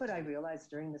fattest That's cats. what I realized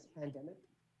during this pandemic.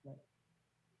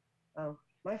 Oh,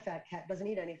 my fat cat doesn't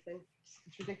eat anything.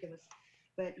 It's ridiculous.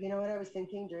 But you know what I was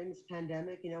thinking during this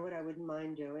pandemic? You know what I wouldn't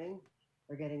mind doing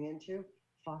or getting into?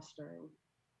 Fostering.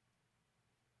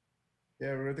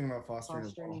 Yeah, we were thinking about fostering.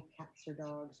 Fostering cats or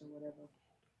dogs or whatever.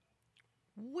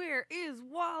 Where is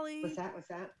Wally? What's that? What's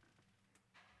that?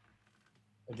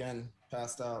 Again,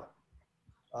 passed out.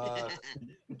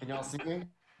 Can y'all see me?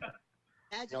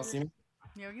 Can y'all see me?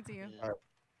 Yeah, we can see you. All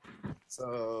right.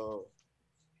 So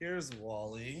here's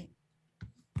Wally.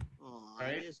 Aw,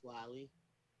 Right? there's Wally.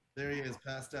 There he is,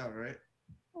 passed out, right?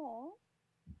 Aw.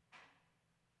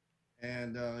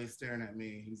 And he's staring at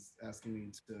me. He's asking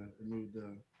me to remove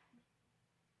the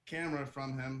camera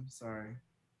from him. Sorry.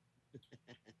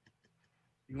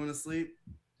 You want to sleep?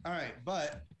 All right,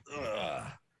 but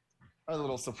a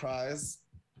little surprise.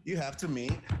 You have to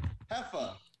meet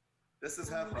Heffa. This is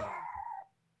Heffa.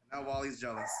 Now Wally's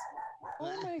jealous.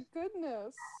 Oh my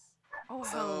goodness. Oh,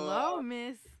 So, hello,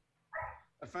 miss.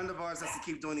 A friend of ours has to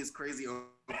keep doing these crazy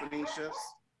opening shifts.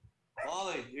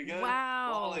 Wally, you good?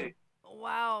 Wow. Wally.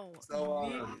 Wow. So,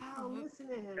 Wow, listen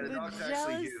to him. yeah, the The dog's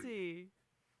actually huge. jealousy.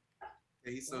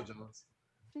 Yeah, he's so jealous.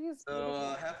 She's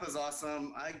So Heffa's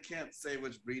awesome. I can't say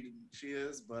which breed she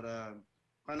is, but a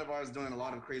friend of ours is doing a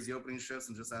lot of crazy opening shifts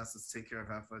and just asked us to take care of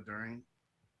Heffa during.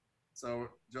 So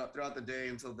throughout the day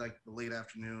until like the late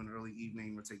afternoon, early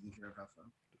evening, we're taking care of Heffa.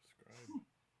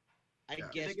 I Yeah.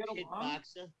 guess They get pit along?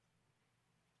 boxer.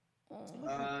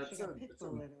 She got a pit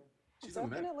bull in her. She's a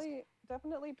mix.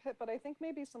 definitely Pit, but I think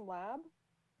maybe some lab,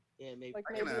 Yeah, maybe. like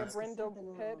I can maybe a ask. brindle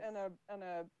Something Pit else. and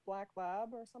a black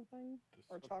lab or something,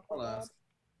 or chocolate I'll lab. ask.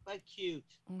 But cute.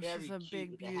 Oh, Very she's a cute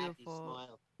big, with a happy beautiful.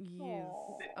 smile. Yes.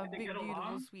 Aw. A They big, get beautiful,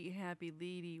 along? sweet, happy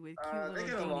lady with cute little They get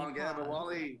dainty along, yeah, but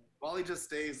paws. Wally just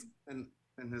stays in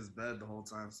his bed the whole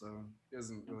time, so he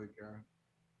doesn't really care.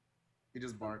 He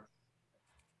just barks.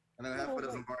 And then Oh, Heffa wait.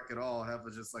 doesn't bark at all.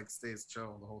 Heffa just like stays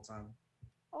chill the whole time.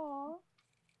 Aw.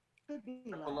 Could be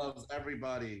Heffa like. loves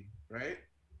everybody, right?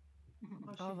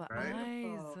 Oh, the Right?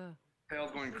 eyes.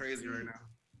 Tail's going crazy right now.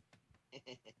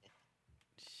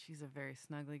 She's a very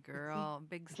snuggly girl.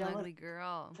 Big jealous? snuggly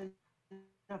girl.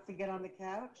 Enough to get on the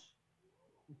couch.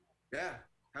 Yeah,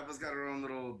 Heffa's got her own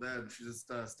little bed. She just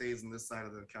stays on this side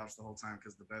of the couch the whole time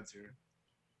because the bed's here.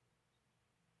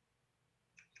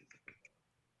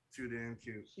 Too damn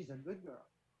cute. She's a good girl.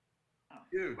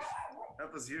 Huge.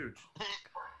 That was huge.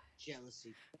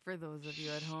 Jealousy. For those of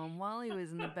you at home, Wally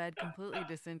was in the bed completely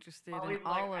disinterested in He's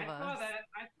all like, of I saw us. that.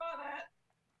 I saw that.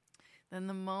 Then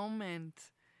the moment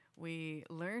we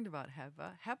learned about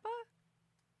Hepa,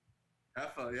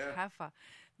 Heffa, yeah.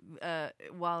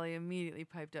 Wally immediately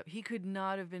piped up. He could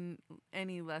not have been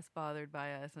any less bothered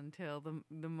by us until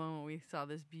the moment we saw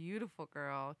this beautiful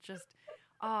girl. Just,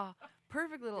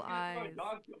 perfect little He's gonna eyes. throw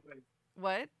dog toys.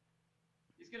 What?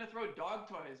 He's gonna throw dog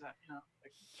toys at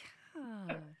like,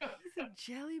 Yeah, he's a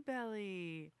jelly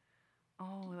belly.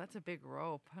 Oh, that's a big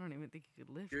rope. I don't even think he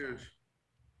could lift Huge.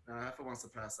 that. Heffa wants to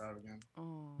pass out again.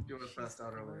 Oh, He was she's passed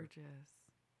out earlier. gorgeous.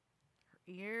 Her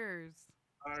ears.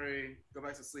 Sorry. Go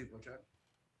back to sleep, okay?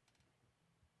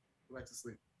 Go back to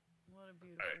sleep. What a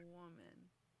beautiful woman.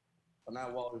 But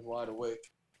now Wally's wide awake.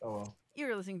 Oh well.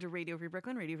 You're listening to Radio Free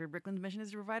Brooklyn. Radio Free Brooklyn's mission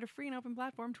is to provide a free and open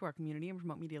platform to our community and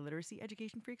promote media literacy,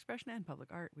 education, free expression, and public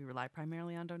art. We rely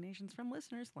primarily on donations from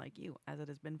listeners like you. As it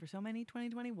has been for so many,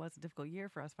 2020 was a difficult year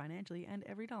for us financially, and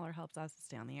every dollar helps us to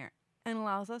stay on the air and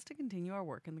allows us to continue our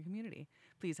work in the community.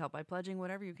 Please help by pledging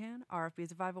whatever you can. RFB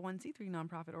is a 501c3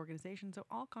 nonprofit organization, so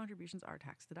all contributions are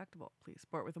tax deductible. Please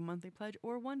support with a monthly pledge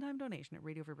or one-time donation at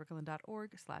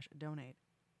radiofreebrooklyn.org/donate.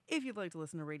 If you'd like to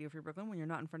listen to Radio Free Brooklyn when you're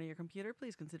not in front of your computer,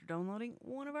 please consider downloading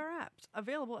one of our apps,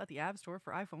 available at the App Store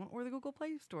for iPhone or the Google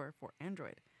Play Store for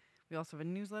Android. We also have a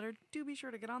newsletter. Do be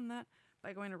sure to get on that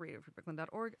by going to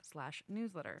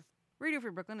radiofreebrooklyn.org/newsletter. Radio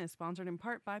Free Brooklyn is sponsored in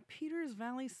part by Peters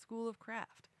Valley School of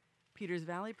Craft. Peters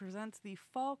Valley presents the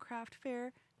Fall Craft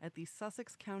Fair at the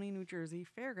Sussex County, New Jersey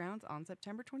Fairgrounds on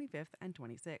September 25th and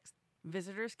 26th.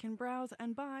 Visitors can browse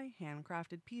and buy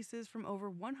handcrafted pieces from over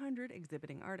 100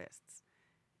 exhibiting artists.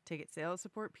 Ticket sales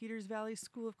support Peters Valley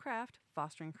School of Craft,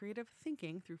 fostering creative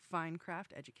thinking through fine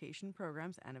craft education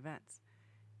programs and events.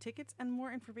 Tickets and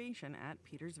more information at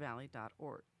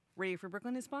petersvalley.org. Radio Free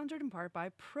Brooklyn is sponsored in part by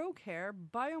ProCare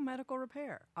Biomedical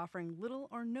Repair, offering little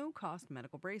or no cost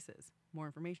medical braces. More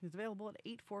information is available at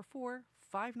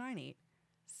 844-598-6639.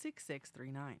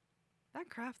 That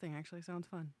craft thing actually sounds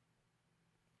fun.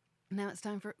 Now it's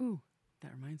time for Ooh,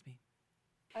 that reminds me.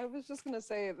 I was just gonna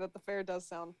say that the fair does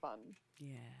sound fun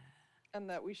Yeah. and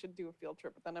that we should do a field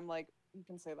trip, but then I'm like, you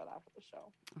can say that after the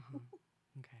show. Uh-huh.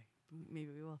 Okay,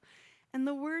 maybe we will. And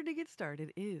the word to get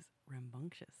started is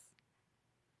rambunctious.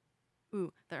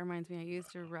 Ooh, that reminds me, I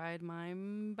used to ride my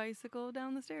bicycle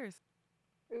down the stairs.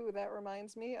 Ooh, that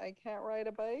reminds me, I can't ride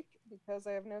a bike because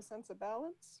I have no sense of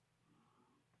balance.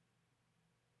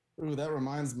 Ooh, that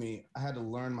reminds me. I had to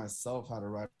learn myself how to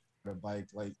ride a bike.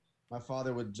 Like my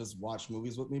father would just watch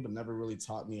movies with me, but never really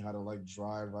taught me how to like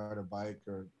ride a bike,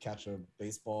 or catch a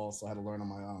baseball. So I had to learn on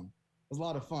my own. It was a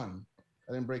lot of fun.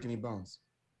 I didn't break any bones.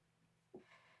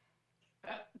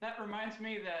 That reminds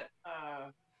me that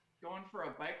going for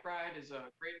a bike ride is a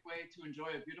great way to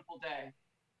enjoy a beautiful day.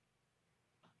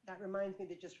 That reminds me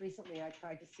that just recently I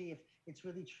tried to see if it's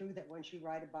really true that once you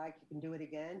ride a bike, you can do it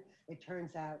again. It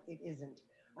turns out it isn't.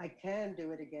 I can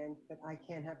do it again, but I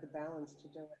can't have the balance to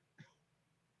do it.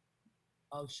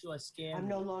 Oh, sure, scam. I'm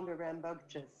no longer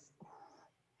rambunctious.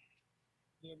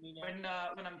 Hear me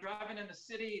now? When I'm driving in the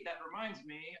city, that reminds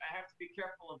me, I have to be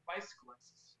careful of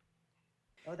bicyclists.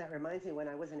 Oh, that reminds me when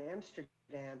I was in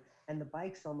Amsterdam and the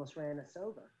bikes almost ran us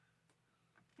over.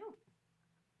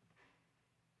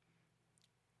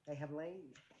 They have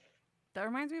lanes. That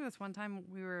reminds me of this one time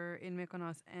we were in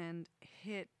Mykonos and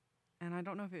hit, and I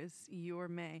don't know if it was you or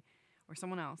May or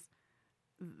someone else,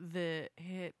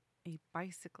 hit a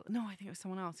bicycle. No, I think it was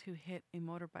someone else who hit a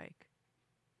motorbike.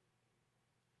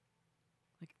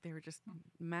 Like they were just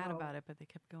mad Well- about it, but they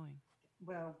kept going.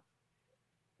 Well,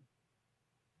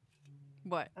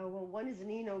 What? oh, well, one is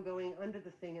Nino going under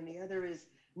the thing, and the other is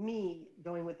me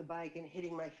going with the bike and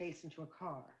hitting my face into a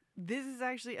car. This is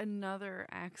actually another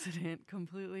accident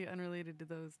completely unrelated to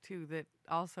those two that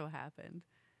also happened.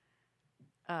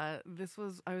 I was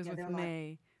Yeah, with they're like-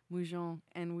 May Moujon,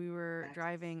 and we were That's-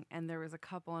 driving, and there was a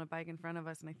couple on a bike in front of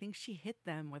us, and I think she hit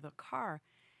them with a car.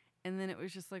 And then it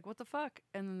was just like, what the fuck?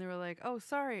 And then they were like, oh,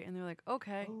 sorry. And they were like,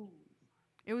 okay. Oh,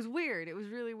 It was weird. It was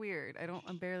really weird. I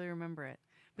barely remember it.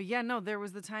 But yeah, no, there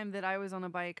was the time that I was on a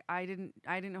bike. I didn't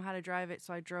know how to drive it,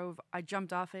 so I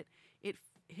jumped off it. It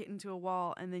hit into a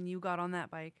wall, and then you got on that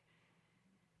bike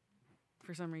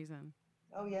for some reason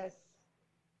oh yes.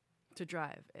 to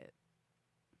drive it.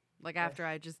 Like after Yes.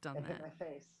 I had just done And hit that. my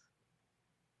face.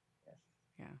 Yes.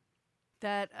 Yeah.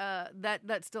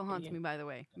 That still haunts Yeah. me, by the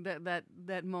way.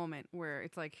 That moment where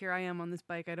it's like, here I am on this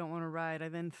bike, I don't want to ride. I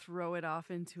then throw it off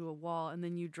into a wall, and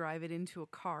then you drive it into a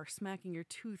car, smacking your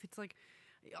tooth. It's like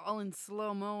all in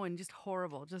slow-mo and just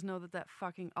horrible. Just know that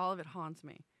fucking all of it haunts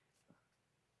me.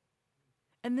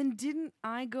 And then didn't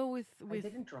I go with I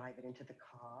didn't drive it into the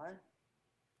car.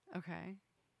 Okay.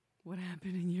 What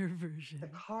happened in your version? The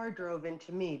car drove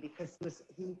into me because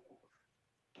he.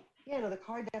 Yeah, no, the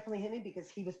car definitely hit me because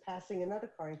he was passing another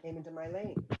car and came into my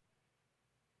lane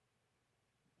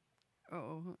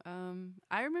Oh,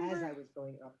 I remember as I was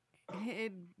going up.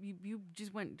 you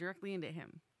just went directly into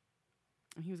him.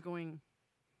 And he was going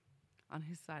on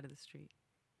his side of the street.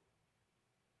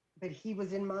 But he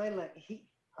was in my lane.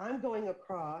 I'm going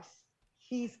across.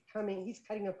 He's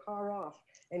cutting a car off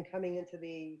and coming into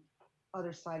the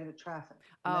other side of the traffic.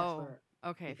 And that's Oh, where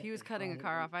okay. If he was the cutting a car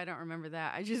car hit off, I don't remember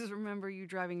that. I just remember you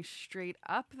driving straight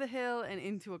up the hill and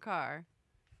into a car.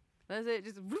 That's it.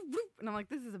 Just whoop, whoop. And I'm like,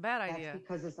 this is a bad That's idea.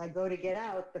 because as I go to get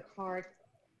out, the car.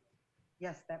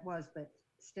 Yes, that was, but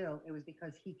still, it was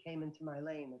because he came into my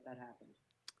lane that happened.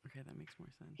 Okay, that makes more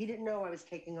sense. He didn't know I was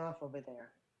taking off over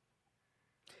there.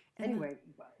 And Anyway,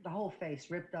 the whole face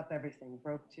ripped up, everything,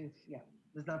 broke tooth. Yeah,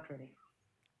 it was not pretty.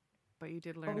 But you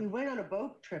did But learn. we went on a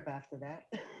boat trip after that.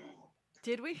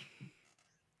 Did we?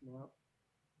 No,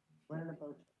 went on a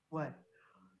boat. What?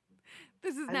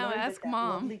 This is I now learned Ask that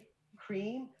Mom. lovely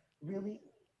cream really.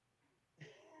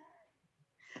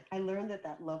 I learned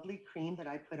that lovely cream that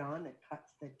I put on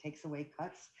that takes away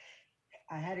cuts.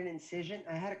 I had an incision.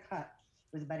 I had a cut.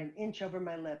 It was about an inch over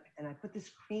my lip, and I put this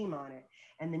cream on it.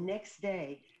 And the next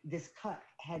day, this cut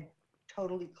had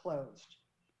totally closed.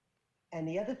 And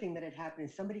the other thing that had happened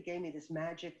is somebody gave me this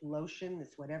magic lotion,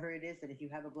 this whatever it is, that if you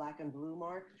have a black and blue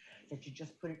mark, that you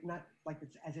just put it, not like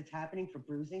as it's happening for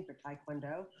bruising, for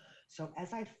Taekwondo. So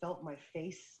as I felt my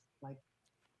face, like,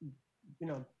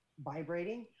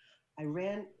 vibrating,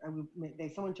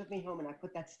 someone took me home and I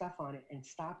put that stuff on it and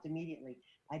stopped immediately.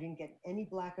 I didn't get any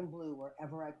black and blue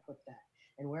wherever I put that.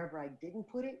 And wherever I didn't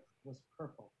put it was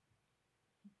purple.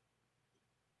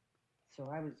 So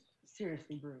I was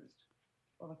seriously bruised.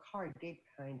 Well, the car did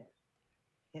kind of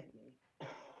hit me.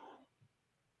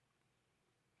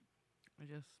 I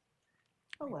just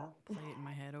Oh, well. play it in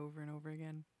my head over and over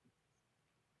again.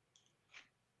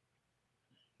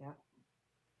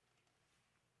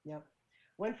 Yep.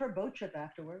 Went for a boat trip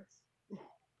afterwards.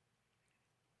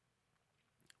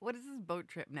 What is this boat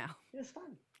trip now? It was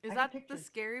fun. Is I that got the pictures.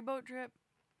 scary boat trip?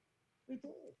 We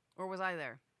did. Or was I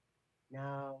there?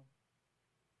 No.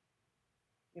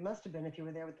 You must have been if you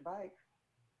were there with the bike.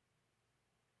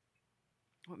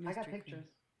 What I got mystery pictures.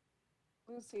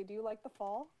 Lucy, do you like the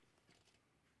fall?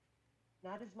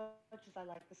 Not as much as I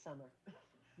like the summer.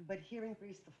 But here in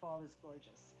Greece, the fall is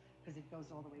gorgeous because it goes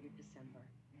all the way to December.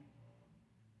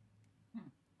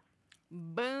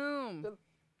 Boom.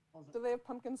 Do they have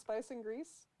pumpkin spice in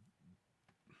Greece?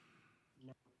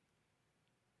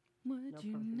 Would No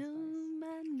you pumpkin know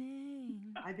my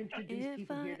name I've introduced if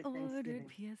people I here to ordered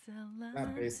Thanksgiving. PSL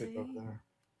Not basic latte? over there.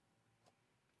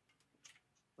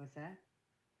 What's that?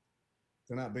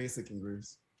 They're not basic in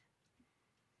Greece.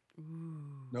 Ooh.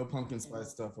 No pumpkin spice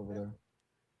stuff over there.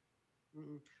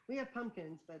 Mm-mm. We have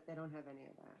pumpkins, but they don't have any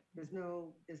of that. There's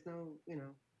no,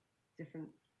 different.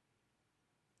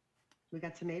 We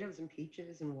got tomatoes and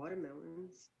peaches and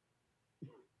watermelons.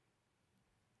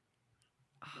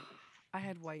 I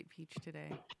had white peach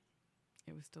today.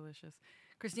 It was delicious.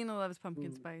 Christina loves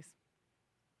pumpkin spice.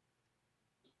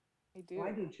 I do. Oh,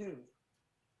 I do too.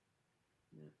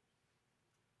 Yeah.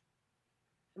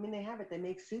 I mean, they have it. They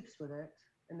make soups with it,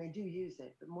 and they do use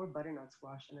it, but more butternut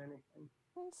squash than anything.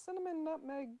 And cinnamon,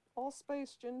 nutmeg,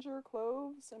 allspice, ginger,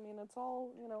 cloves. I mean, it's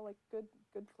all, like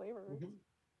good flavors. Mhm.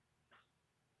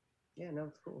 Yeah, no,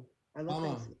 it's cool. I love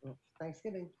Mama.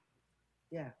 Thanksgiving.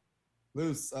 Yeah.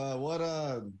 Luce, what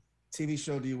TV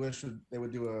show do you wish they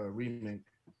would do a remake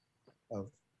of?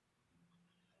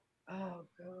 Oh,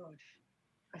 God.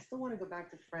 I still want to go back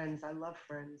to Friends. I love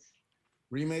Friends.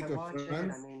 Remake I of watch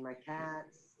Friends? it. I mean, my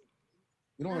cats.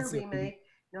 You don't Not want a to see a remake.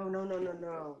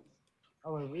 No.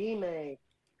 Oh, a remake.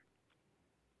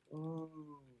 Ooh.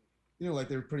 like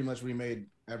they pretty much remade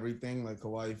everything, like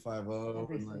Hawaii Five-0 and like.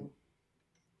 Everything.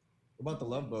 What about the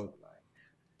Love Boat?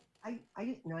 I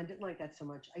didn't like that so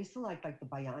much. I used to like the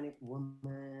Bionic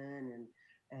Woman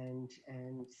and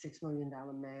 $6 Million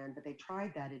Man, but they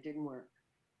tried that. It didn't work.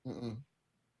 Mm-mm.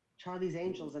 Charlie's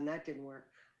Angels, and that didn't work.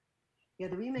 Yeah,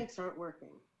 the remakes aren't working.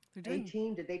 They're doing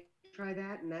 18, did they try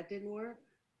that and that didn't work?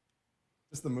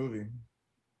 Just the movie.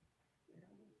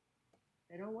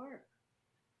 They don't work.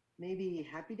 Maybe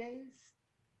Happy Days?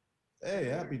 Hey,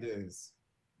 Happy Days.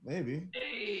 Maybe.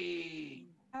 Hey.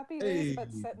 Happy Days, Hey.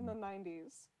 but set in the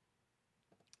 90s.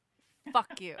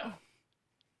 fuck you.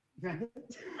 Right?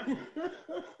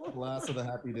 The last of the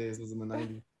Happy Days was in the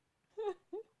 90s.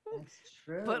 That's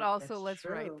true. But also, That's let's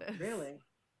write true. this. Really?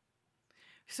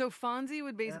 So Fonzie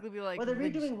would basically be like, well, they're the-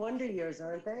 redoing Wonder Years,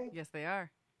 aren't they? yes, they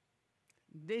are.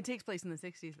 It takes place in the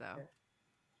 60s, though. Yeah.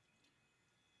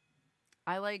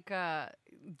 I like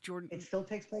Jordan. It still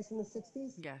takes place in the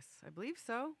 60s? Yes, I believe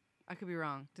so. I could be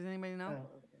wrong. Does anybody know?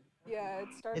 Oh, okay. Yeah, it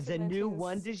starts. Is in a new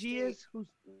Wonder 1968. Years? Who's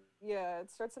Yeah, it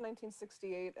starts in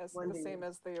 1968 as Wonder the same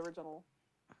Years. as the original.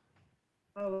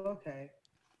 Oh, okay.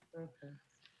 Okay.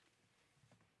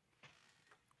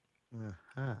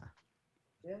 uh-huh.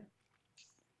 Yeah.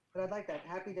 But I'd like that.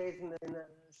 Happy Days in the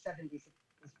 70s at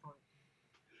this point.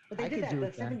 But they I did could that, do the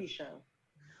with that. 70s show.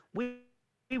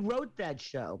 We wrote that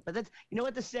show, but that's you know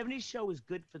what, the 70s show was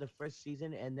good for the first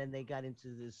season, and then they got into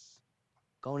this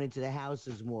going into the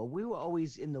houses more. We were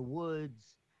always in the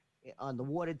woods, on the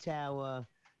water tower,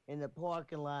 in the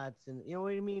parking lots, and you know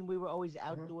what I mean. We were always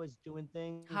outdoors doing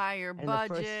things. Higher And the first-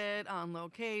 budget, on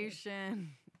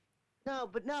location.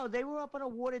 No, they were up on a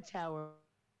water tower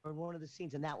in one of the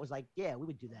scenes, and that was like, yeah, we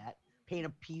would do that. Paint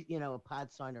a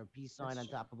pot sign or a peace sign on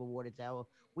top of a water tower.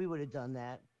 We would have done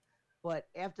that. But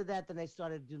after that, then they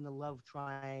started doing the love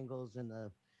triangles and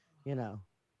the,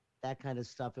 that kind of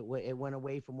stuff. It went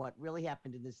away from what really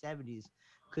happened in the 70s,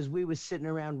 because we were sitting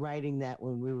around writing that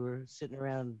when we were sitting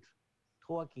around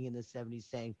talking in the 70s,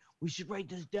 saying, we should write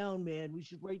this down, man. We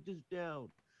should write this down.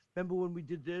 Remember when we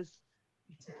did this?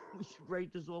 We should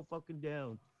write this all fucking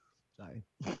down. Sorry.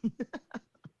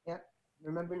 Yep.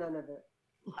 Remember none of it.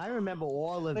 I remember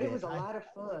all of But it. it was a lot of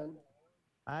fun.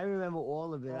 I remember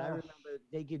all of it. I Ugh. remember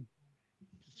they could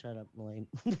shut up, Elaine.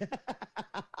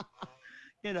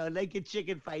 Naked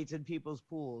chicken fights in people's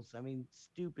pools. I mean,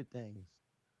 stupid things.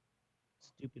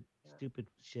 Stupid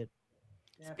shit.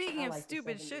 Yeah, Speaking I of like the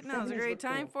stupid 70s. shit, now's a 70s great were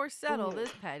time cool. for settle Cool.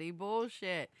 this petty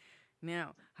bullshit.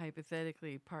 Now,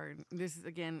 hypothetically, this is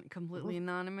again completely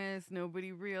anonymous,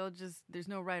 nobody real, just there's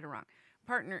no right or wrong.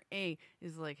 Partner A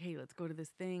is like, hey, let's go to this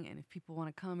thing, and if people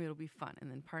want to come, it'll be fun. And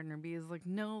then partner B is like,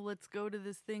 no, let's go to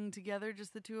this thing together,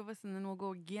 just the two of us, and then we'll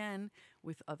go again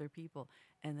with other people.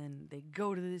 And then they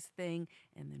go to this thing,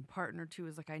 and then partner 2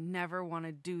 is like, I never want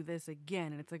to do this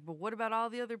again. And it's like, but what about all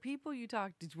the other people you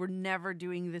talked to? We're never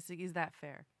doing this. Is that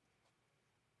fair?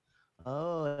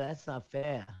 Oh, that's not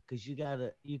fair. Because you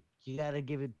gotta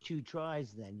give it 2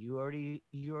 tries. Then you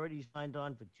already signed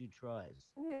on for 2 tries.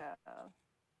 Yeah.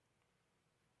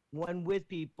 One with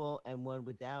people and one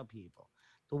without people.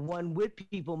 The one with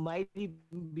people might even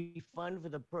be fun for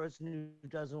the person who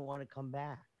doesn't want to come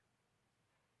back.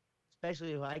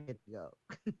 Especially if I get to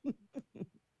go.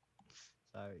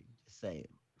 Sorry, just saying.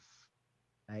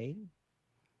 Right?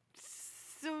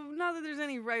 So not that there's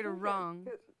any right or Yeah, wrong.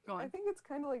 it- Go I on. think it's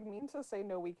kind of like mean to say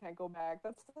no, we can't go back.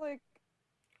 That's like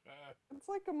it's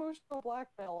like emotional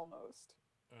blackmail almost.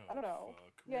 I don't know.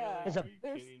 Fuck. Yeah, There's a- Are you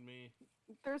there's- kidding me?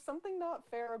 There's something not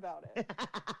fair about it.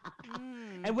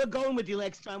 Mm. And we're going with you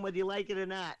next time, whether you like it or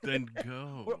not. Then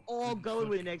go. We're all Then going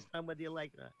with you fucking next time, whether you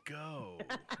like it or not. Go.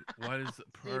 Why does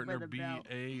by partner the B, bell.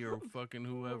 A, or fucking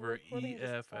whoever recording just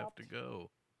EF have to stopped.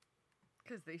 go?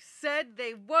 Because they said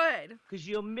they would. Because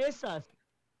you'll miss us.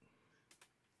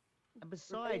 And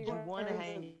besides, you Yeah, want to is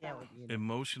hang it- out with you.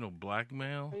 Emotional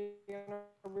blackmail? Are you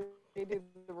gonna redo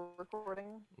the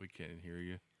recording? We can't hear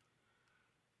you.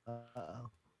 Uh-oh.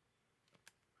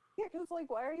 Yeah, because like,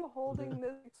 why are you holding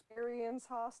this experience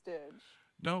hostage?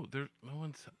 No, no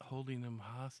one's holding them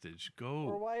hostage. Or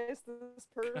Go. why is this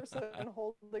person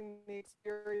holding the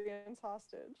experience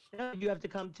hostage? No, you have to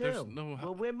come too. There's no-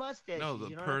 Well, wear mustaches. No, You the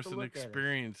don't have to person look at us.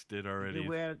 experienced it You already. can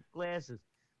wear glasses.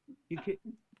 You could.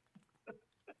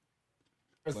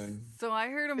 So I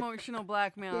heard emotional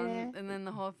blackmail, and, Yeah. and then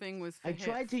the whole thing was. For I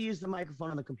tried to use the microphone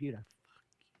on the computer.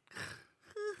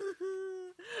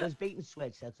 It was bait and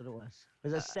switch. That's what it was. It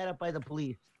was a setup by the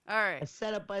police. All right. A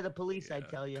setup by the police, I Yeah,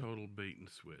 tell you. Total bait and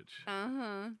switch.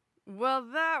 Uh-huh. Well,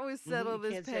 that was settle You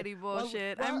this can't say- petty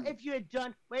bullshit. Well, I'm- if you had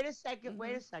done, wait a second.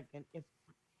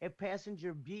 If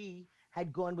passenger B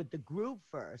had gone with the group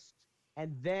first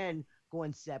and then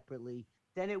gone separately,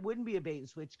 then it wouldn't be a bait and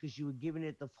switch because you were giving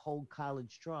it the whole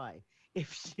college try.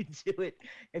 If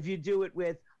you do it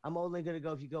with, I'm only gonna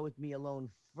go if you go with me alone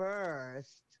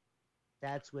first.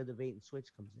 That's where the bait and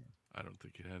switch comes in. I don't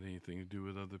think it had anything to do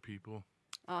with other people.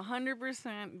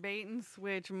 100% bait and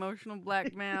switch, emotional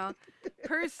blackmail.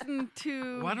 Person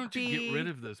to Why don't you be... get rid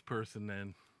of this person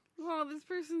then? Well, this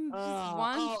person just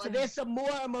wants to... There's some more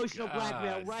emotional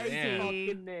blackmail God right damn.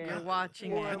 fucking there. You're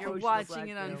watching More it. You're emotional watching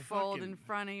it blackmail. unfold in Fucking-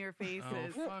 front of your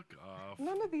faces. Oh, fuck off.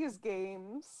 None of these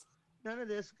games. None of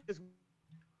this, because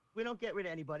we don't get rid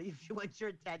of anybody. If you want, you're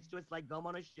attached to us like gum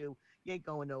on a shoe. You ain't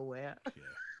going nowhere.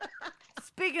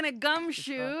 Speaking of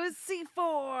gumshoes,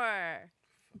 C4.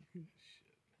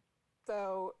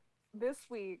 So this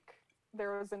week,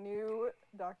 there was a new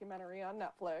documentary on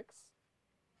Netflix,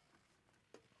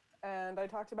 and I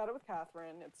talked about it with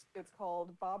Catherine. It's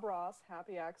called Bob Ross: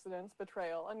 Happy Accidents,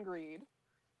 Betrayal, and Greed.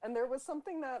 And there was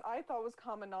something that I thought was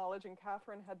common knowledge, and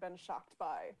Catherine had been shocked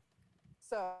by.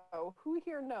 So, who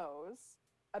here knows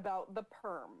about the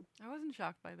perm? I wasn't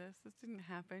shocked by this. This didn't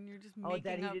happen. You're just Oh, making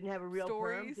that he up didn't have a real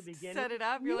perm stories, to begin set with? it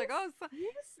up. You're like, oh,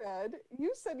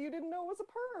 You said you didn't know it was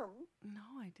a perm. no,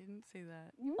 I didn't say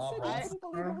that. You Oh, said I- you didn't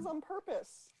believe it was on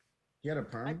purpose. He had a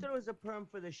perm. I thought it was a perm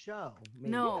for the show.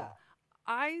 Maybe. No,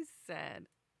 I said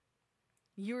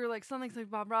you were like something's like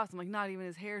Bob Ross. I'm like, not even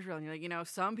his hair's real. And you're like,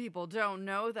 some people don't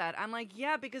know that. I'm like,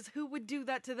 yeah, because who would do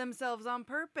that to themselves on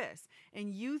purpose?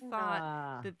 And you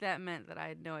thought Nah. that meant that I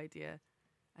had no idea.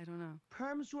 I don't know.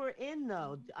 Perms were in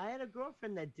though. I had a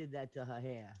girlfriend that did that to her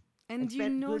hair. And do you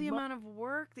spent know good the mo- amount of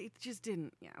work? It just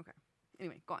didn't. Yeah, okay.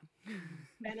 Anyway, go on.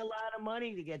 Spent a lot of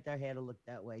money to get their hair to look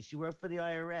that way. She worked for the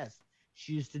IRS.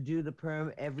 She used to do the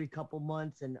perm every couple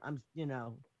months, and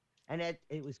and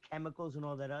it was chemicals and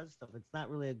all that other stuff. It's not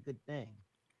really a good thing.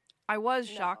 I was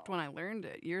shocked when I learned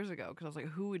it years ago because I was like,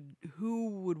 who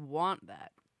would want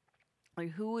that?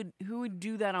 Like who would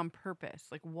do that on purpose?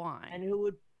 Like why? And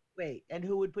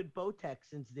who would put Botox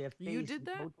into their face? You did and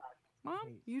that? Botox in Mom,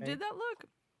 their face, you right? did that look?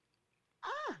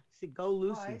 See, go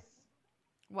Lucy. Twice.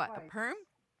 What, Twice. a perm?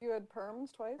 You had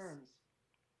perms twice? Perms.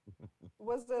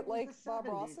 Was it like was the Bob 70s.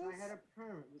 Ross's? I had a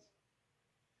perms.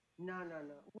 No.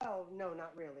 Well, no,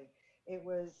 not really. It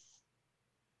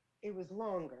was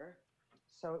longer,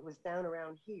 so it was down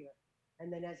around here.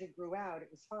 And then as it grew out, it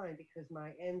was fine because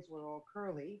my ends were all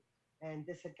curly and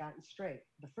this had gotten straight.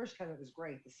 The first time it was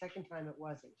great. The second time it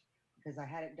wasn't because I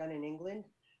had it done in England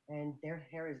and their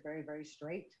hair is very, very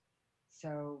straight.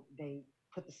 So they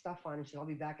put the stuff on and she said, I'll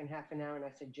be back in half an hour. And I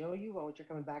said, Joe, you won't. You're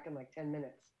coming back in like 10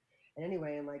 minutes. And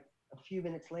anyway, and like a few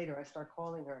minutes later, I start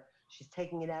calling her. She's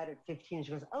taking it out at 15. And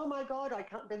she goes, oh my God, I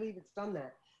can't believe it's done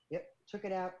that. Yep, took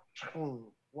it out, boom,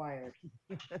 wired.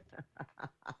 I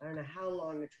don't know how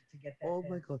long it took to get that. Oh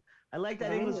my in. God! I like that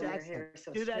But English anyway, her accent. hair is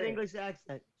so Do that straight. English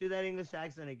accent. Do that English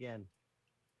accent again.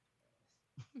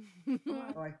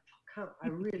 Oh, I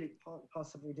really can't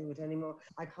possibly do it anymore.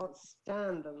 I can't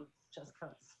stand them. Just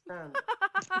can't stand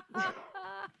them.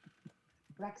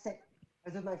 Brexit. I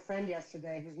was with my friend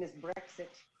yesterday who's Miss Brexit.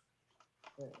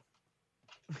 Yeah.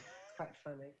 It's quite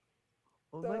funny.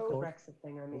 Oh my So- God! Brexit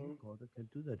thing, I mean. Oh my God! I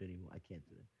can't do that anymore. I can't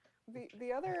do that.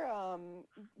 The other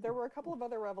there were a couple of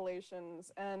other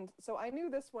revelations, and so I knew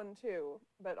this one too,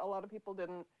 but a lot of people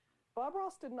didn't. Bob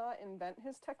Ross did not invent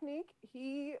his technique.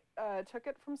 He took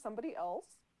it from somebody else,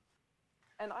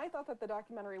 and I thought that the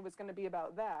documentary was going to be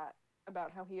about that,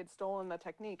 about how he had stolen the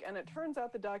technique, and it turns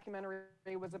out the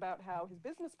documentary was about how his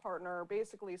business partner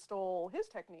basically stole his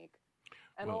technique,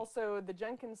 and Well- also the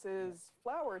Jenkins's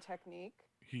flower technique.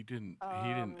 He didn't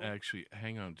actually.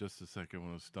 Hang on just a second. I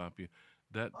want to stop you.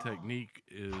 That technique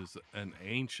is an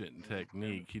ancient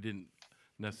technique. He didn't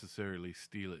necessarily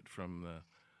steal it from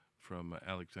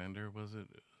Alexander. Was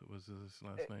his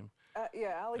last name?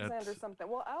 Yeah, Alexander That's- something.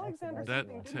 Well, Alexander That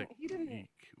something technique didn't.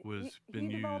 was He been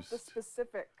developed the used.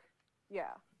 specific.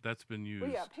 Yeah. That's been used.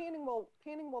 Well, yeah, painting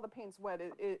while the paint's wet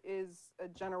is a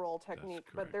general technique,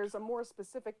 but correct. there's a more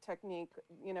specific technique,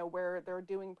 where they're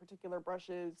doing particular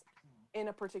brushes in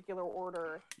a particular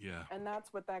order, Yeah. and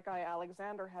that's what that guy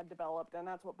Alexander had developed, and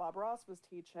that's what Bob Ross was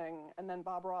teaching, and then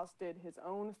Bob Ross did his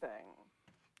own thing.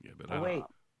 Yeah, but Oh, wait,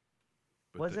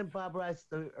 but wasn't Bob Ross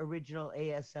the original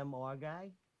ASMR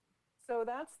guy? So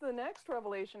that's the next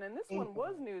revelation, and this one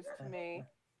was news to me.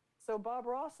 So Bob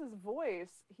Ross's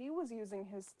voice, he was using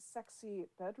his sexy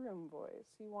bedroom voice.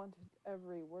 He wanted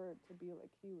every word to be like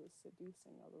he was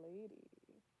seducing a lady.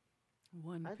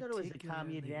 One I thought it was to calm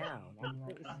you particular down. lady. I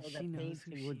thought it was so She that knows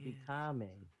who painting would she be is.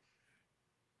 calming.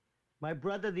 My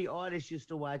brother, the artist, used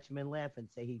to watch him and laugh and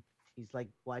say he's like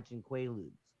watching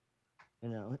Quaaludes.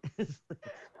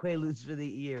 Quaaludes for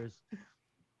the ears.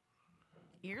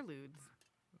 Earludes.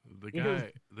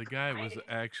 the guy was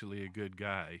actually a good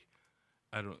guy.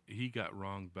 He got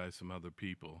wronged by some other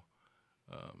people.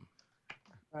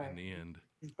 In the end.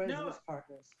 His business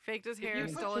partners. Faked his Did hair, you-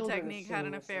 stole a Children technique, are had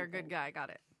an silly or affair. something. Good guy, got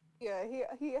it. Yeah,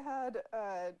 he had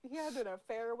an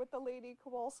affair with the lady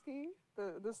Kowalski.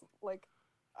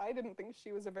 I didn't think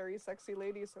she was a very sexy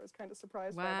lady, so I was kind of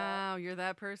surprised by that. Wow, you're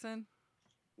that person?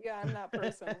 Yeah, I'm that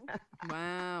person.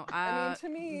 Wow. I mean, to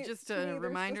me, just to me, a there's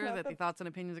reminder not that the thoughts and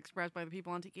opinions expressed by the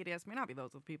people on TKDS may not be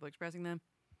those of the people expressing them.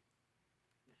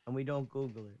 And we don't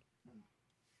Google it.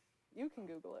 You can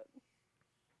Google it.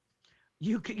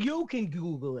 You can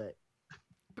Google it.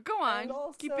 But go on, And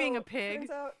also, keep being a pig.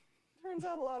 Turns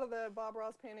out a lot of the Bob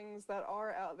Ross paintings that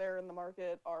are out there in the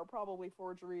market are probably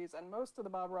forgeries, and most of the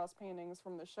Bob Ross paintings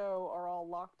from the show are all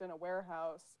locked in a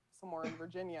warehouse somewhere in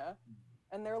Virginia,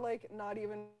 and they're like not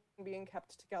even being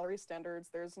kept to gallery standards.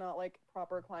 There's not like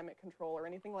proper climate control or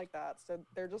anything like that, so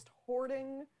they're just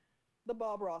hoarding the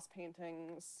Bob Ross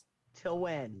paintings. Till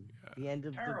when? The end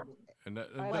of Terrible. And that,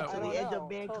 I what? don't Till the end know. of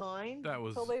mankind? that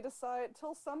was Till they decide,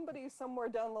 till somebody somewhere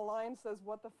down the line says,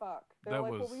 "What the fuck?" They're That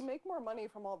like, "Well, was- we make more money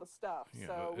from all the stuff, yeah,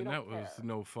 so we and don't that care." was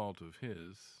no fault of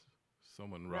his.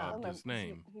 Someone No. robbed Well, his no,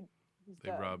 name. he's They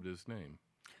dead. robbed his name.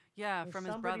 Yeah, Well, from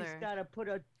his somebody's brother. gotta put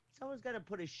a someone's got to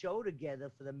put a show together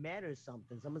for the Met or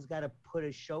something. Someone's got to put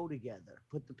a show together,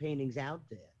 put the paintings out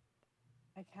there.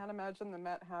 I can't imagine the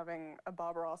Met having a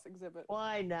Bob Ross exhibit.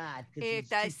 Why not? 'Cause If he's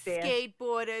the too fast.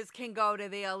 skateboarders can go to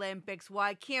the Olympics,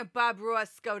 why can't Bob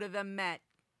Ross go to the Met?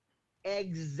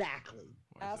 Exactly.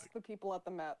 Why is Ask the people at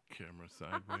the Met. that camera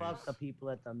sideways? Fuck the people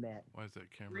at the Met. Why is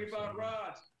that camera Free Bob sideways?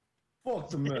 Ross. Fuck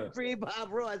the Met. Free Bob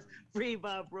Ross. Free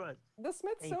Bob Ross. The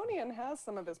Smithsonian has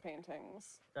some of his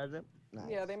paintings. Does it? Nice.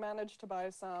 Yeah, they managed to buy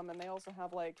some, and they also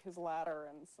have like his ladder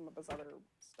and some of his other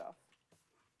stuff.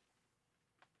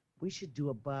 We should do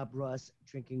a Bob Ross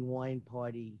drinking wine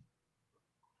party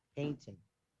painting,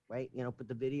 right? You know, put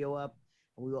the video up,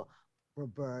 and we go,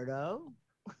 Roberto,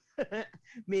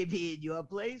 maybe in your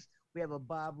place, we have a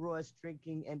Bob Ross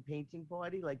drinking and painting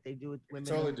party like they do with women.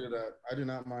 Totally do that. I do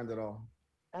not mind at all.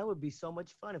 That would be so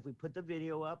much fun if we put the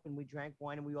video up and we drank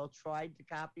wine and we all tried to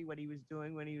copy what he was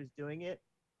doing when he was doing it.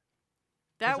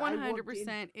 That 'Cause I walked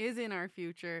 100% is in our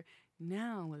future.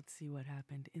 Now let's see what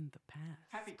happened in the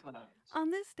past. Happy clouds. On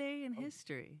this day in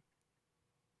history.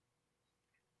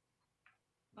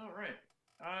 All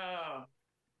right.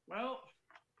 Well,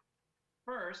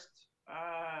 first,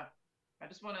 I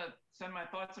just want to send my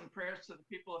thoughts and prayers to the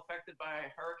people affected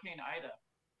by Hurricane Ida.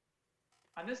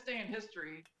 On this day in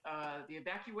history, the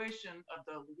evacuation of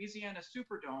the Louisiana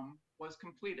Superdome was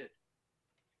completed.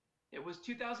 It was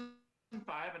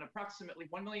 2005, and approximately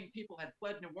 1 million people had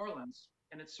fled New Orleans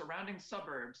and its surrounding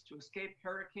suburbs to escape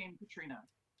Hurricane Katrina.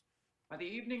 By the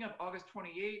evening of August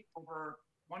 28, over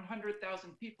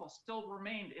 100,000 people still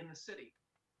remained in the city,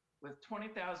 with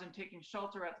 20,000 taking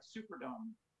shelter at the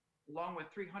Superdome, along with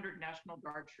 300 National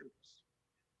Guard troops.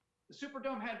 The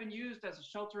Superdome had been used as a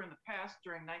shelter in the past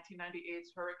during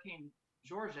 1998's Hurricane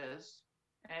Georges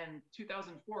and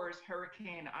 2004's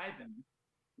Hurricane Ivan,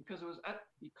 because it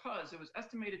was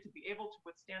estimated to be able to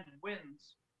withstand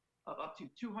winds of up to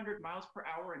 200 miles per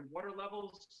hour and water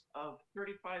levels of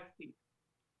 35 feet.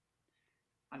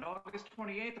 On August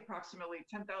 28th, approximately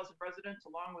 10,000 residents,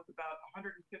 along with about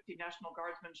 150 National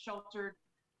Guardsmen, sheltered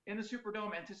in the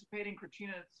Superdome, anticipating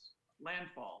Katrina's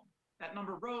landfall. That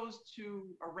number rose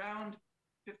to around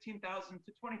 15,000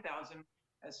 to 20,000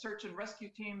 as search and rescue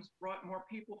teams brought more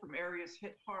people from areas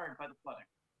hit hard by the flooding.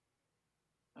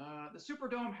 The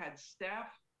Superdome had staff,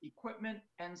 equipment,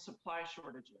 and supply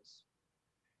shortages.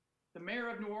 The mayor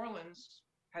of New Orleans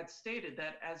had stated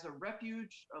that as a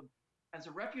refuge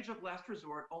of last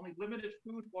resort, only limited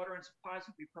food, water, and supplies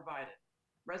would be provided.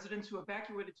 Residents who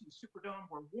evacuated to the Superdome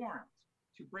were warned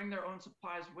to bring their own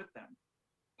supplies with them.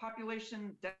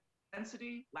 Population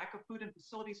density, lack of food and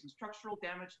facilities, and structural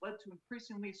damage led to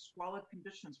increasingly squalid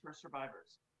conditions for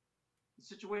survivors. The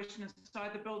situation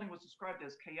inside the building was described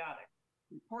as chaotic.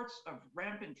 Reports of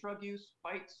rampant drug use,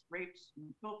 fights, rapes,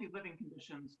 and filthy living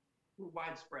conditions were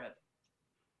widespread.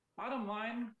 Bottom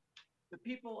line, the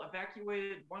people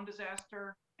evacuated one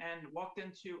disaster and walked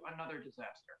into another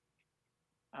disaster.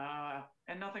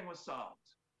 And nothing was solved.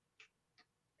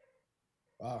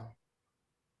 Wow.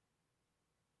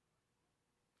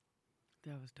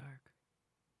 That was dark.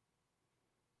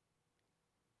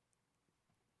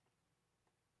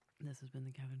 This has been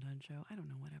the Kevin Dunn Show. I don't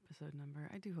know what episode number.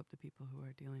 I do hope the people who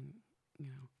are dealing,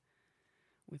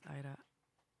 with Ida.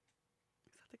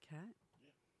 Is that the cat?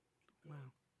 Yeah.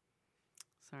 Wow.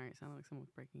 Sorry, it sounded like someone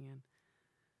was breaking in.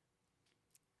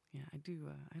 Yeah, I do.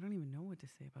 I don't even know what to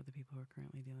say about the people who are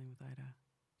currently dealing with Ida.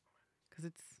 Because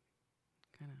it's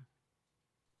kind of...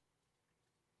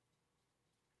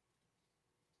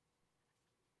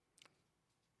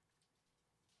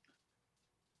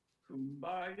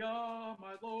 Kumbaya,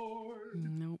 my lord.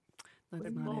 Nope, that's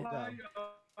not it. Kumbaya.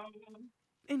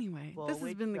 Anyway, Well, this has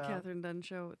wake been the up. Catherine Dunn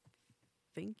Show.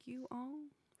 Thank you all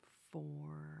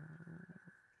for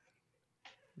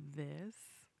this.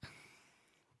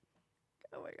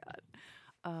 Oh my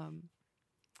God.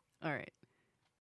 All right.